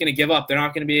they're just going to give up. They're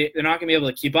not going to be able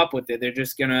to keep up with it. They're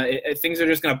just things are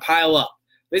just going to pile up.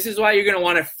 This is why you're going to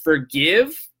want to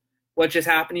forgive what just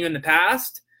happened to you in the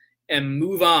past and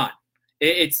move on.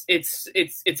 It's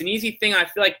an easy thing. I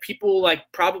feel like people like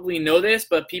probably know this,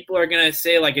 but people are going to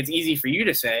say like it's easy for you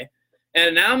to say.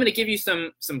 And now I'm going to give you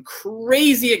some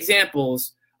crazy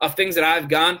examples of things that I've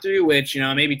gone through, which,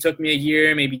 maybe took me a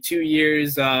year, maybe 2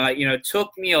 years,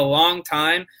 took me a long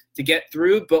time to get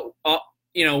through. But,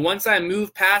 once I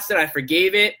moved past it, I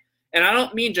forgave it. And I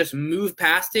don't mean just move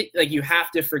past it. Like you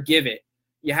have to forgive it.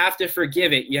 You have to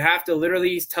forgive it. You have to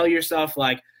literally tell yourself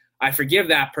like, I forgive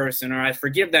that person, or I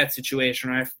forgive that situation,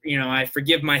 or I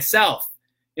forgive myself.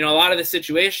 A lot of the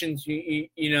situations,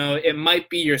 it might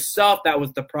be yourself that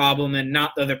was the problem and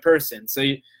not the other person. So,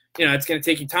 it's going to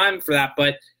take you time for that,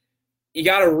 but you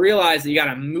got to realize that you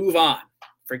got to move on,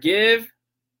 forgive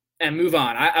and move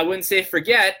on. I wouldn't say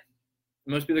forget.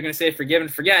 Most people are going to say forgive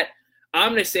and forget.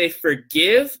 I'm going to say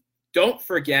forgive, don't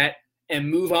forget, and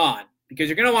move on, because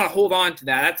you're going to want to hold on to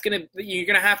that. You're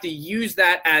going to have to use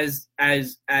that as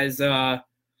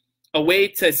a way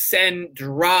to send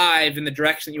drive in the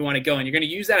direction that you want to go, and you're going to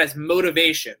use that as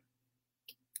motivation.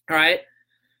 All right.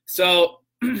 So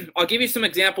I'll give you some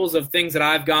examples of things that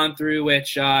I've gone through,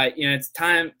 which, it's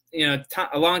time,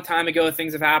 a long time ago,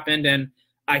 things have happened, and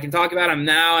I can talk about them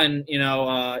now. And,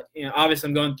 obviously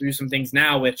I'm going through some things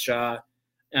now, which I'm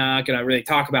not going to really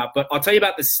talk about, but I'll tell you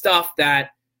about the stuff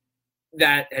that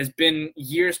has been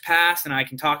years past, and I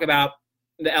can talk about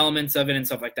the elements of it and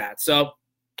stuff like that. So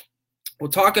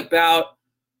we'll talk about,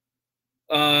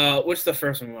 what's the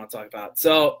first one we want to talk about?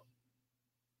 So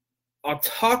I'll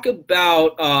talk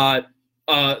about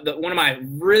one of my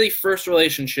really first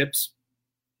relationships.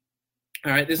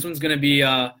 All right, this one's gonna be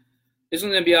on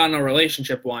a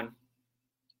relationship one.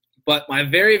 But my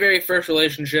very, very first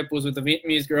relationship was with a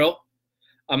Vietnamese girl.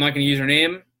 I'm not gonna use her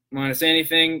name. I'm not gonna say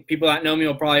anything. People that know me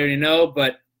will probably already know,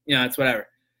 but it's whatever.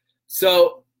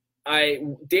 So I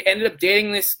ended up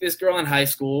dating this girl in high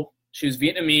school. She was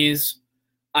Vietnamese.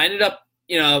 I ended up,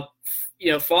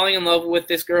 falling in love with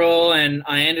this girl, and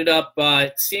I ended up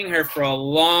seeing her for a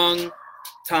long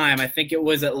time. I think it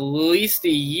was at least a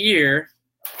year.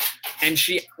 And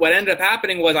what ended up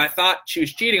happening was I thought she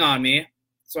was cheating on me.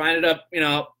 So I ended up,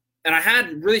 and I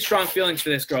had really strong feelings for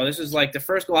this girl. This was like the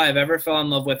first girl I've ever fell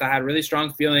in love with. I had really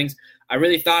strong feelings. I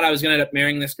really thought I was going to end up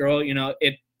marrying this girl.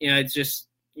 It's just,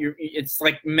 it's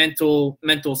like mental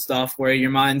stuff where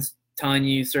your mind's telling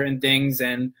you certain things,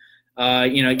 and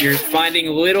you're finding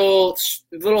little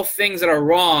things that are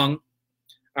wrong.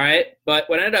 All right. But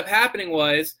what ended up happening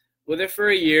was, with her for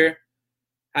a year,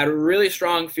 had really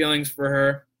strong feelings for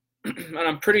her. And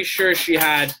I'm pretty sure she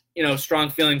had, strong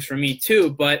feelings for me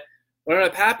too. But what ended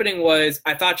up happening was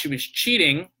I thought she was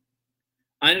cheating.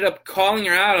 I ended up calling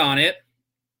her out on it.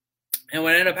 And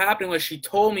what ended up happening was she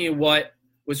told me what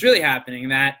was really happening,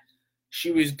 that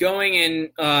she was going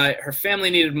in, her family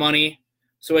needed money.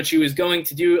 So what she was going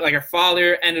to do, like her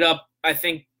father ended up, I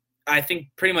think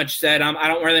pretty much said, I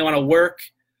don't really want to work.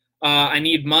 I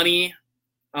need money.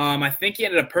 I think he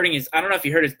ended up hurting I don't know if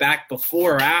he hurt his back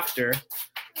before or after,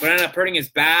 but ended up hurting his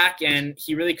back, and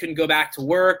he really couldn't go back to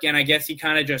work. And I guess he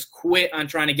kind of just quit on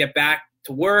trying to get back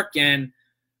to work, and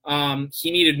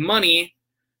he needed money.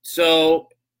 So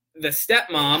the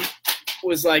stepmom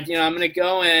was like, I'm going to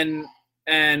go and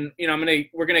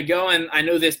we're going to go, and I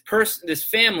know this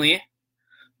family,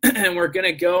 and we're going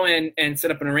to go and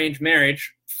set up an arranged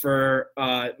marriage for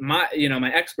my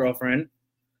ex-girlfriend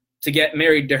to get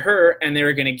married to her, and they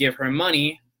were going to give her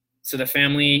money. So the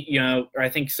family, or I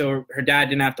think so her dad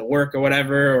didn't have to work or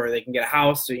whatever, or they can get a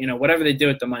house, or, whatever they do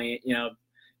with the money,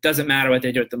 doesn't matter what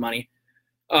they do with the money.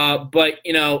 But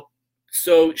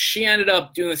so she ended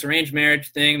up doing this arranged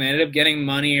marriage thing. They ended up getting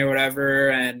money or whatever.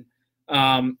 And,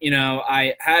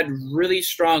 I had really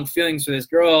strong feelings for this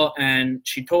girl, and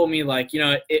she told me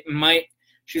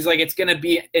she's like,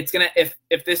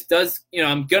 if this does,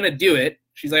 I'm going to do it.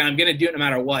 She's like, I'm going to do it no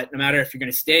matter what, no matter if you're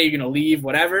going to stay, you're going to leave,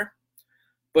 whatever.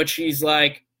 But she's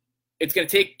like, it's going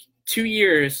to take 2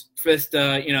 years for this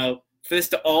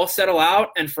to all settle out,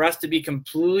 and for us to be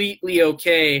completely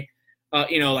okay,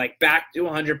 back to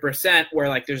 100%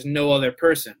 where there's no other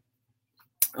person.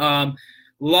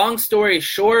 Long story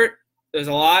short, there's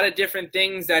a lot of different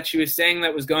things that she was saying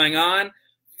that was going on.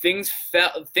 Things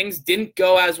didn't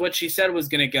go as what she said was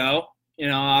going to go.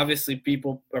 Obviously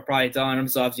people are probably telling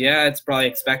themselves, yeah, it's probably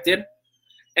expected.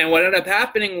 And what ended up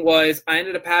happening was I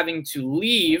ended up having to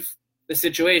leave the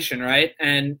situation, right?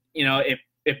 And,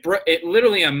 it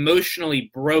literally emotionally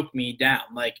broke me down.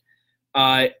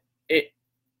 The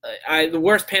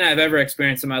worst pain I've ever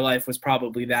experienced in my life was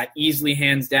probably that, easily,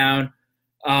 hands down.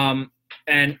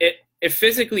 And it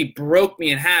physically broke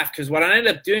me in half, because what I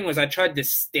ended up doing was I tried to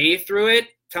stay through it,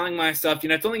 telling myself,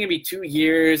 it's only going to be 2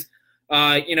 years.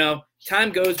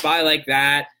 Time goes by like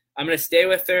that. I'm going to stay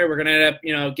with her. We're going to end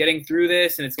up, getting through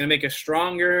this, and it's going to make us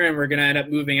stronger, and we're going to end up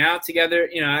moving out together.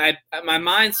 My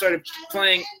mind started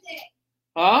playing.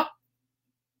 Huh?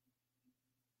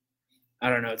 I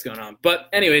don't know what's going on. But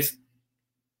anyways,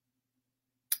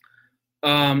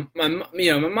 my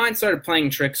mind started playing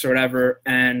tricks or whatever,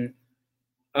 and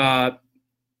mine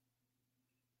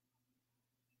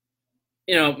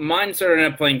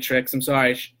started playing tricks. I'm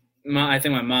sorry. I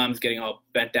think my mom's getting all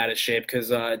bent out of shape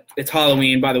because it's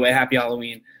Halloween. By the way, happy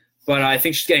Halloween. But I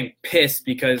think she's getting pissed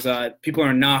because people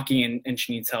are knocking and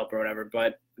she needs help or whatever.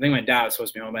 But I think my dad was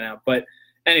supposed to be home by now. But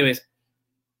anyways,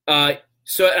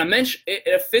 so I mentioned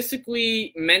it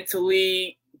physically,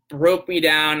 mentally broke me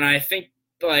down. And I think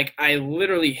I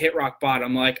literally hit rock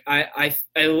bottom. I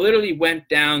literally went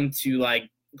down to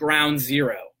ground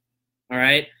zero. All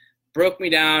right. Broke me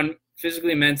down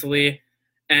physically, mentally.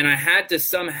 And I had to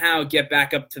somehow get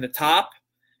back up to the top.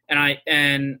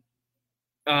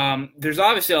 There's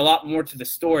obviously a lot more to the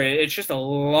story. It's just a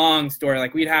long story.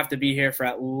 Like, we'd have to be here for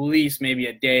at least maybe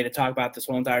a day to talk about this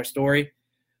whole entire story.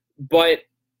 But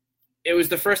it was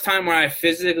the first time where I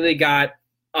physically got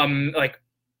like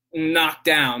knocked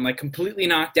down, like completely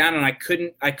knocked down, and I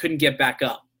couldn't get back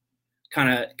up.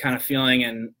 Kind of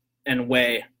feeling and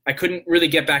way. I couldn't really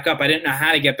get back up. I didn't know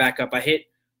how to get back up. I hit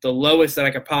the lowest that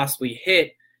I could possibly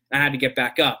hit, and I had to get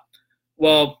back up.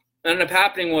 Well, what ended up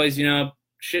happening was,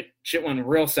 shit went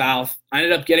real south. I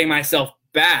ended up getting myself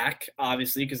back,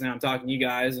 obviously, because now I'm talking to you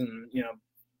guys and,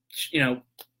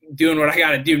 doing what I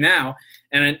got to do now.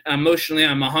 And emotionally,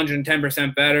 I'm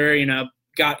 110% better,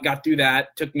 got through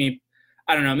that. Took me,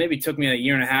 I don't know, maybe took me a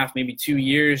year and a half, maybe 2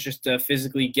 years just to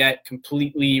physically get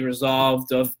completely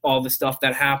resolved of all the stuff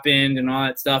that happened and all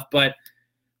that stuff. But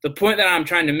the point that I'm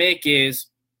trying to make is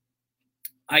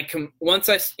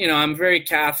I'm very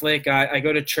Catholic. I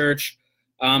go to church.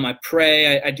 I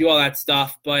pray. I do all that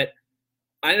stuff. But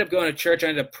I ended up going to church. I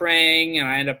ended up praying, and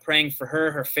I ended up praying for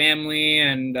her family.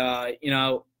 And,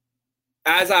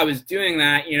 as I was doing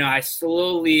that, I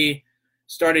slowly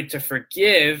started to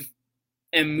forgive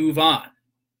and move on.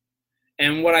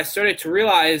 And what I started to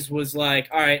realize was like,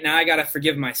 all right, now I got to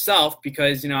forgive myself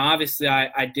because, obviously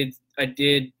I did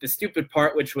the stupid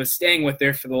part, which was staying with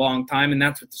her for the long time. And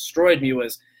that's what destroyed me.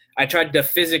 Was I tried to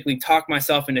physically talk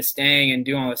myself into staying and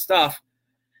doing all this stuff.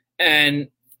 And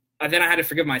then I had to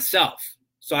forgive myself.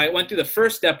 So I went through the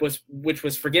first step, which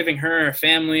was forgiving her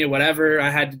family, or whatever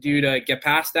I had to do to get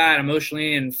past that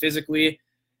emotionally and physically.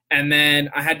 And then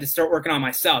I had to start working on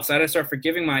myself. So I had to start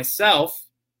forgiving myself.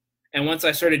 And once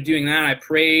I started doing that, I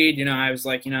prayed. I was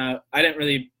like, I didn't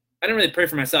really pray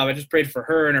for myself. I just prayed for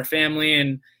her and her family.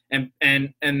 And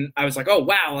I was like, oh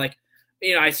wow, like,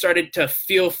 I started to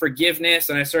feel forgiveness,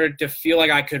 and I started to feel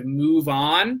like I could move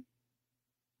on.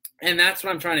 And that's what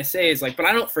I'm trying to say is like, but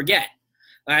I don't forget.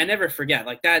 I never forget.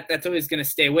 Like that's always going to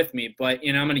stay with me. But,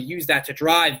 I'm going to use that to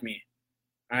drive me.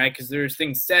 All right. Because there's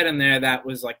things said in there that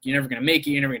was like, you're never going to make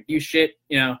it. You're never going to do shit,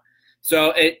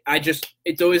 So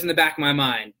it's always in the back of my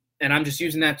mind. And I'm just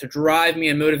using that to drive me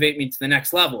and motivate me to the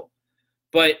next level.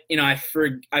 But, I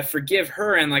forgive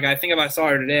her. And like, I think if I saw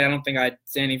her today, I don't think I'd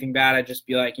say anything bad. I'd just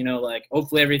be like, like,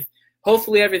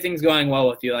 hopefully everything's going well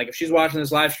with you. Like, if she's watching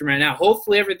this live stream right now,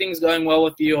 hopefully everything's going well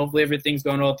with you. Hopefully everything's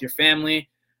going well with your family.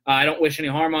 I don't wish any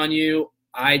harm on you.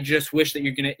 I just wish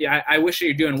that I wish that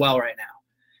you're doing well right now.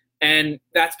 And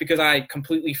that's because I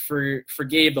completely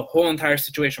forgave the whole entire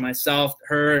situation, myself,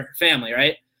 her family,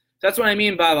 right? That's what I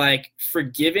mean by like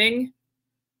forgiving,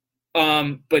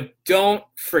 but don't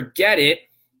forget it,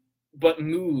 but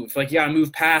move. Like, you gotta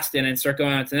move past it and start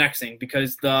going on to the next thing.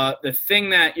 Because the thing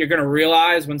that you're gonna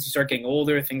realize once you start getting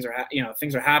older, things are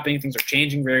happening, things are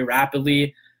changing very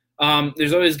rapidly.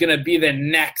 There's always gonna be the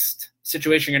next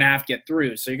situation you're gonna have to get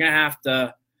through. So you're gonna have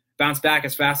to bounce back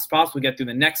as fast as possible to get through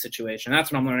the next situation.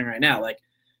 That's what I'm learning right now. Like,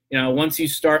 once you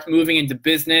start moving into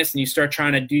business and you start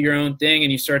trying to do your own thing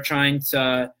and you start trying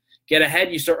to get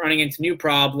ahead, you start running into new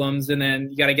problems, and then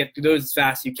you got to get through those as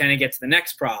fast as you can and get to the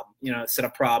next problem, set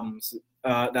of problems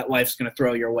that life's going to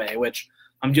throw your way, which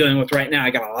I'm dealing with right now. I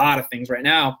got a lot of things right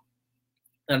now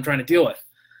that I'm trying to deal with.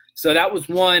 So that was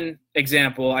one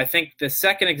example. I think the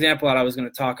second example that I was going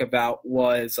to talk about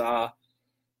was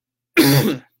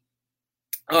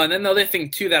and then the other thing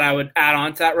too that I would add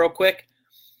on to that real quick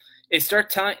is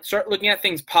start looking at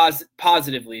things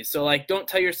positively. So like, don't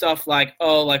tell yourself like,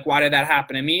 oh, like, why did that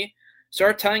happen to me?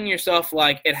 Start telling yourself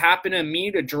like, it happened to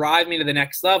me to drive me to the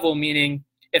next level. Meaning,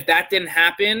 if that didn't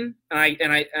happen,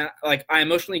 and I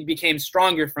emotionally became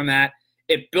stronger from that,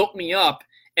 it built me up,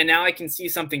 and now I can see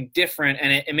something different,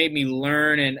 and it made me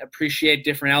learn and appreciate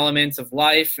different elements of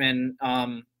life. And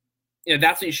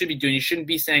that's what you should be doing. You shouldn't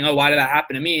be saying, oh, why did that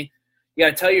happen to me? You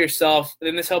got to tell yourself,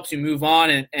 then this helps you move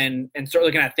on and start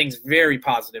looking at things very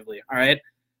positively, all right?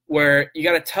 Where you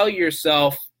got to tell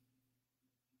yourself,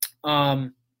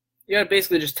 you got to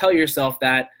basically just tell yourself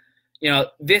that,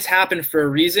 this happened for a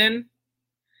reason,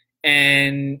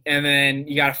 and then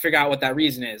you got to figure out what that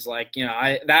reason is. Like,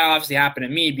 that obviously happened to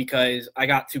me because I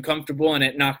got too comfortable and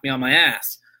it knocked me on my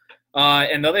ass.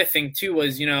 And the other thing too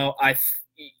was,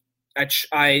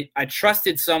 I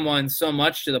trusted someone so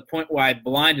much to the point where I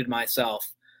blinded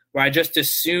myself, where I just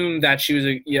assumed that she was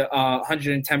a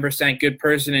 110% good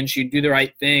person and she'd do the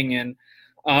right thing, and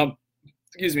that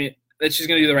she's going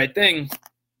to do the right thing.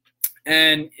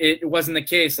 And it wasn't the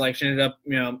case. Like, she ended up,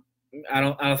 I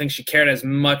don't think she cared as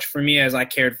much for me as I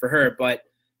cared for her, but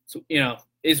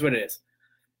is what it is.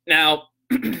 Now,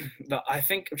 I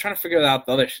think I'm trying to figure out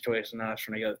the other situation that I was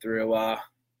trying to go through.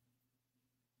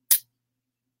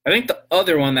 I think the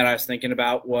other one that I was thinking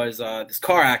about was this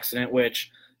car accident,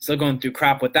 which still going through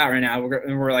crap with that right now.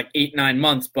 We're like 8-9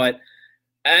 months, but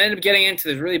I ended up getting into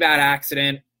this really bad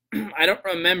accident. I don't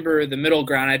remember the middle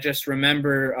ground. I just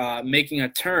remember making a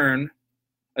turn.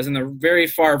 I was in the very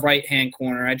far right-hand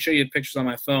corner. I'd show you the pictures on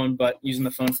my phone, but using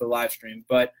the phone for the live stream.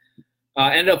 But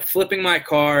I ended up flipping my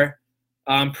car.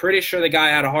 I'm pretty sure the guy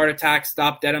had a heart attack,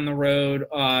 stopped dead on the road.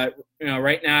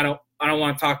 Right now I don't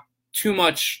want to talk too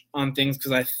much on things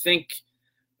because I think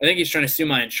he's trying to sue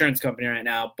my insurance company right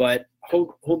now. But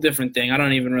whole different thing. I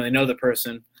don't even really know the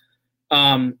person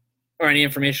or any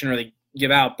information to really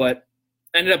give out. But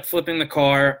I ended up flipping the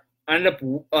car. I ended up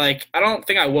I don't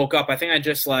think I woke up. I think I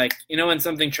just when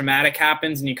something traumatic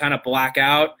happens and you kind of black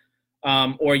out.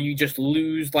 Or you just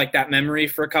lose that memory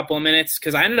for a couple of minutes,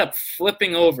 because I ended up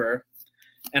flipping over,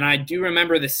 and I do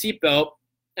remember the seatbelt,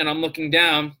 and I'm looking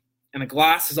down, and the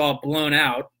glass is all blown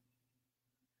out,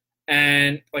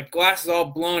 and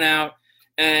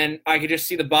and I could just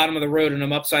see the bottom of the road, and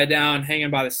I'm upside down, hanging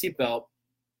by the seatbelt,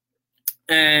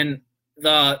 and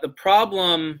the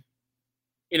problem,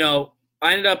 I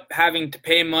ended up having to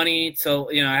pay money to,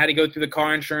 I had to go through the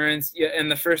car insurance, and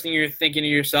the first thing you're thinking to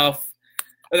yourself.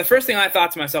 The first thing I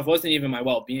thought to myself wasn't even my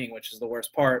well-being, which is the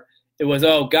worst part. It was,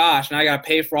 oh gosh, now I got to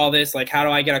pay for all this. How do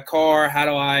I get a car? How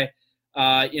do I,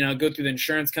 go through the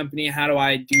insurance company? How do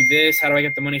I do this? How do I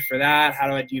get the money for that? How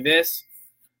do I do this?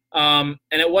 And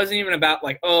it wasn't even about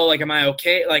am I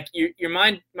okay?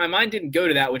 My mind didn't go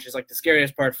to that, which is the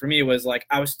scariest part for me was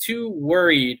I was too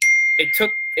worried. It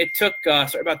took,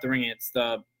 sorry about the ringing. It's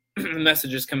the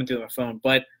messages coming through my phone,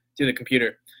 but through the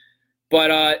computer.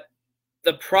 But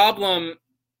the problem,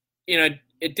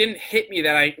 it didn't hit me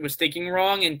that I was thinking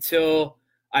wrong until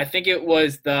I think it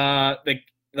was the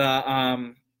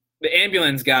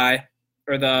ambulance guy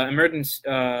or the emergency.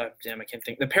 I can't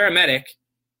think. The paramedic,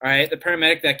 right? The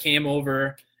paramedic that came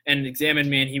over and examined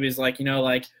me, and he was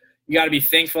you got to be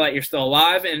thankful that you're still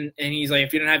alive. And he's like,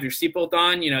 if you didn't have your seatbelt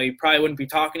on, you probably wouldn't be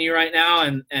talking to you right now.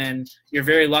 And you're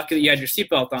very lucky that you had your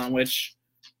seatbelt on, which,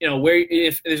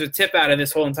 if there's a tip out of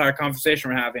this whole entire conversation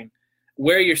we're having,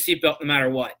 wear your seatbelt no matter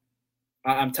what.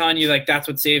 I'm telling you, that's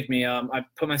what saved me. I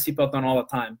put my seatbelt on all the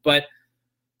time. But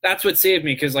that's what saved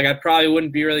me because, I probably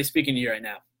wouldn't be really speaking to you right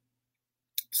now.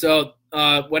 So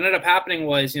what ended up happening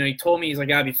was, he told me, he's like,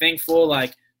 gotta be thankful.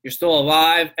 You're still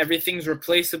alive. Everything's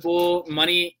replaceable.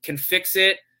 Money can fix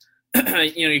it.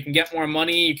 You can get more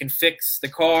money. You can fix the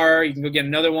car. You can go get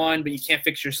another one, but you can't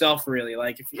fix yourself really.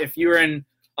 If you're in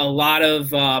a lot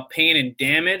of pain and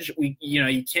damage,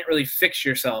 you can't really fix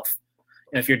yourself.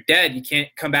 And if you're dead, you can't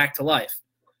come back to life.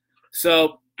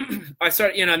 So I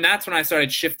started, and that's when I started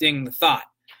shifting the thought.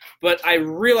 But I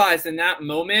realized in that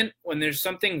moment when there's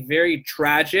something very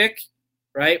tragic,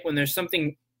 right? When there's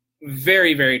something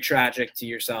very, very tragic to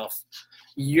yourself,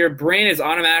 your brain is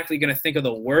automatically going to think of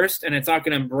the worst and it's not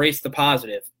going to embrace the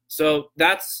positive. So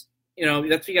that's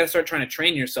what you got to start trying to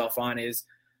train yourself on is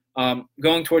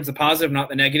going towards the positive, not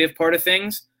the negative part of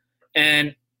things.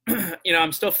 And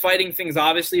I'm still fighting things,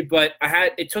 obviously, but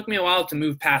it took me a while to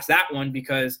move past that one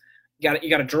because you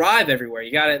got to drive everywhere.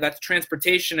 That's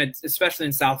transportation, especially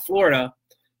in South Florida,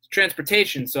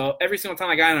 transportation. So every single time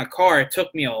I got in a car, it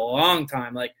took me a long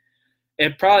time.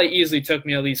 It probably easily took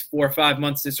me at least 4 or 5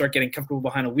 months to start getting comfortable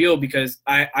behind a wheel because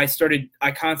I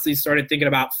constantly started thinking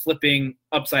about flipping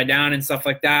upside down and stuff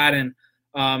like that. And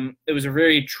it was a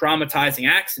very traumatizing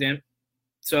accident.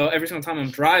 So every single time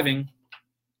I'm driving,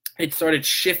 it started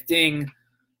shifting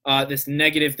this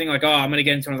negative thing, oh, I'm going to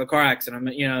get into another car accident.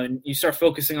 And you start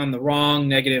focusing on the wrong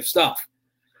negative stuff.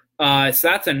 So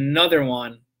that's another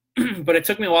one. But it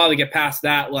took me a while to get past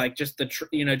that, just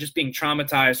just being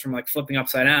traumatized from flipping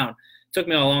upside down. It took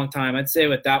me a long time. I'd say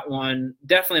with that one,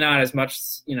 definitely not as much,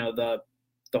 the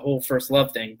whole first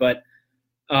love thing, but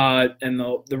and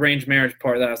the arranged marriage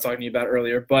part that I was talking to you about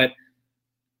earlier. But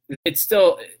it's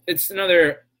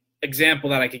another example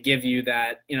that I could give you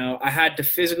that, I had to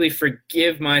physically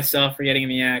forgive myself for getting in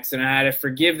the accident. I had to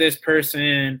forgive this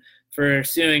person for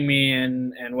suing me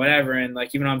and whatever. And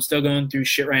even though I'm still going through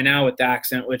shit right now with the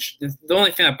accident, which the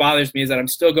only thing that bothers me is that I'm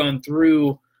still going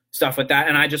through stuff with that.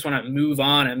 And I just want to move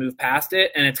on and move past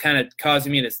it. And it's kind of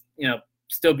causing me to,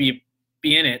 still be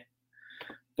in it.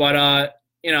 But, I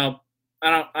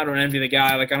don't envy the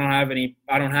guy. I don't have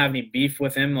any beef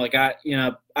with him. You got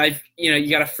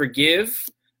to forgive,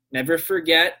 never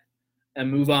forget,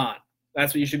 and move on.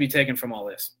 That's what you should be taking from all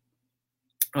this.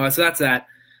 So that's that.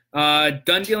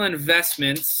 Done Deal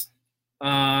Investments.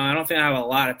 I don't think I have a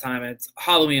lot of time. It's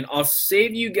Halloween. I'll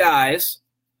save you guys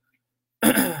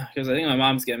because I think my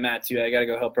mom's getting mad too. I got to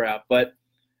go help her out. But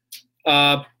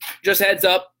just heads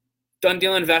up, Done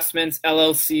Deal Investments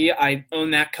LLC. I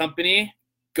own that company.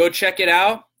 Go check it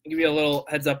out. I'll give you a little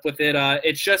heads up with it.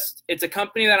 It's a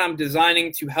company that I'm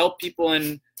designing to help people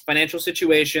in financial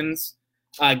situations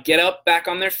get up back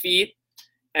on their feet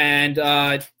and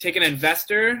take an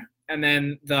investor and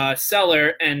then the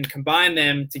seller and combine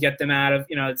them to get them out of,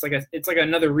 it's like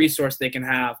another resource they can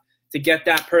have to get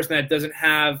that person that doesn't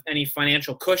have any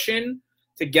financial cushion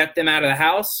to get them out of the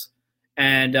house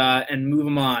and move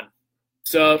them on.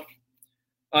 So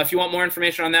if you want more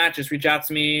information on that, just reach out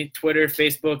to me, Twitter,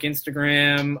 Facebook,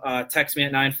 Instagram, text me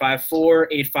at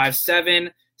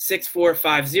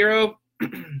 954-857-6450.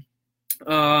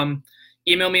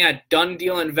 Email me at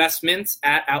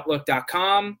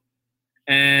donedealinvestments@outlook.com.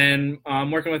 And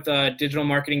I'm working with a digital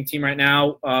marketing team right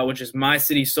now, which is My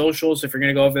City Social. So if you're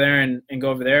going to go over there and go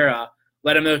over there,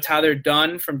 let them know Tyler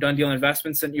Dunn from Done Deal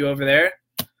Investments sent you over there.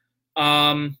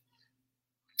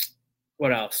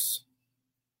 What else?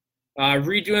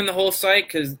 Redoing the whole site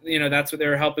because, that's what they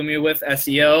were helping me with,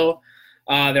 SEO.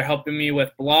 They're helping me with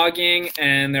blogging,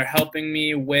 and they're helping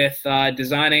me with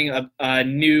designing a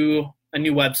new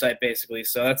website, basically.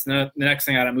 So that's the next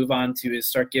thing I got to move on to is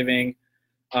start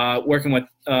working with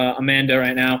Amanda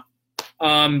right now.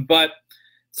 But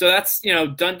so that's,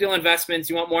 Done Deal Investments.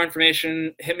 You want more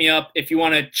information, hit me up. If you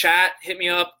want to chat, hit me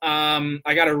up.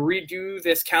 I got to redo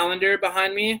this calendar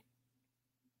behind me.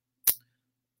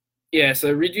 Yeah,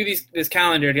 so redo this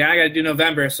calendar. Yeah, I got to do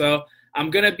November. So I'm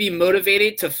going to be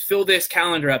motivated to fill this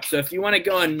calendar up. So if you want to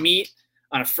go and meet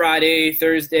on a Friday,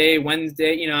 Thursday,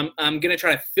 Wednesday, I'm going to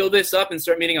try to fill this up and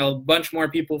start meeting a bunch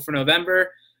more people for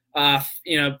November. Fill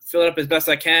it up as best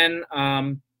I can.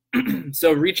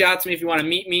 So reach out to me if you want to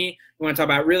meet me. You want to talk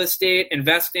about real estate,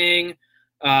 investing,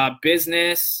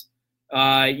 business.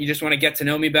 You just want to get to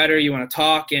know me better. You want to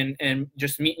talk and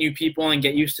just meet new people and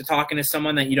get used to talking to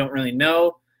someone that you don't really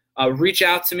know. Reach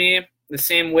out to me the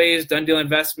same ways, Done Deal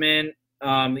Investment,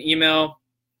 the email,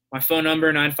 my phone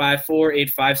number,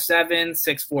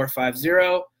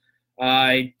 954-857-6450.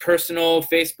 Personal,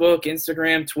 Facebook,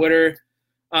 Instagram, Twitter.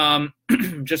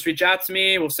 Just reach out to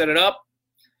me. We'll set it up.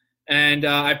 And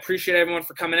I appreciate everyone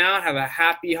for coming out. Have a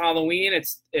happy Halloween.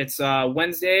 It's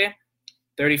Wednesday,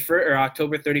 31st or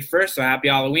October 31st. So happy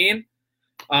Halloween.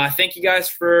 Thank you guys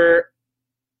for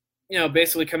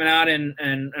basically coming out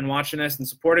and watching us and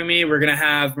supporting me. We're gonna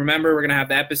have the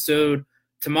episode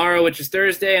tomorrow, which is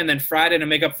Thursday, and then Friday to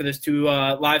make up for this 2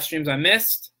 live streams I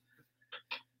missed.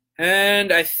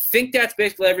 And I think that's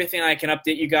basically everything I can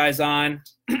update you guys on.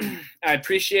 I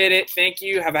appreciate it. Thank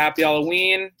you. Have a happy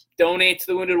Halloween. Donate to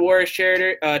the Wounded Warriors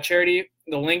charity.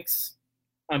 The links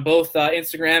on both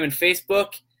Instagram and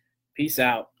Facebook. Peace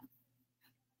out.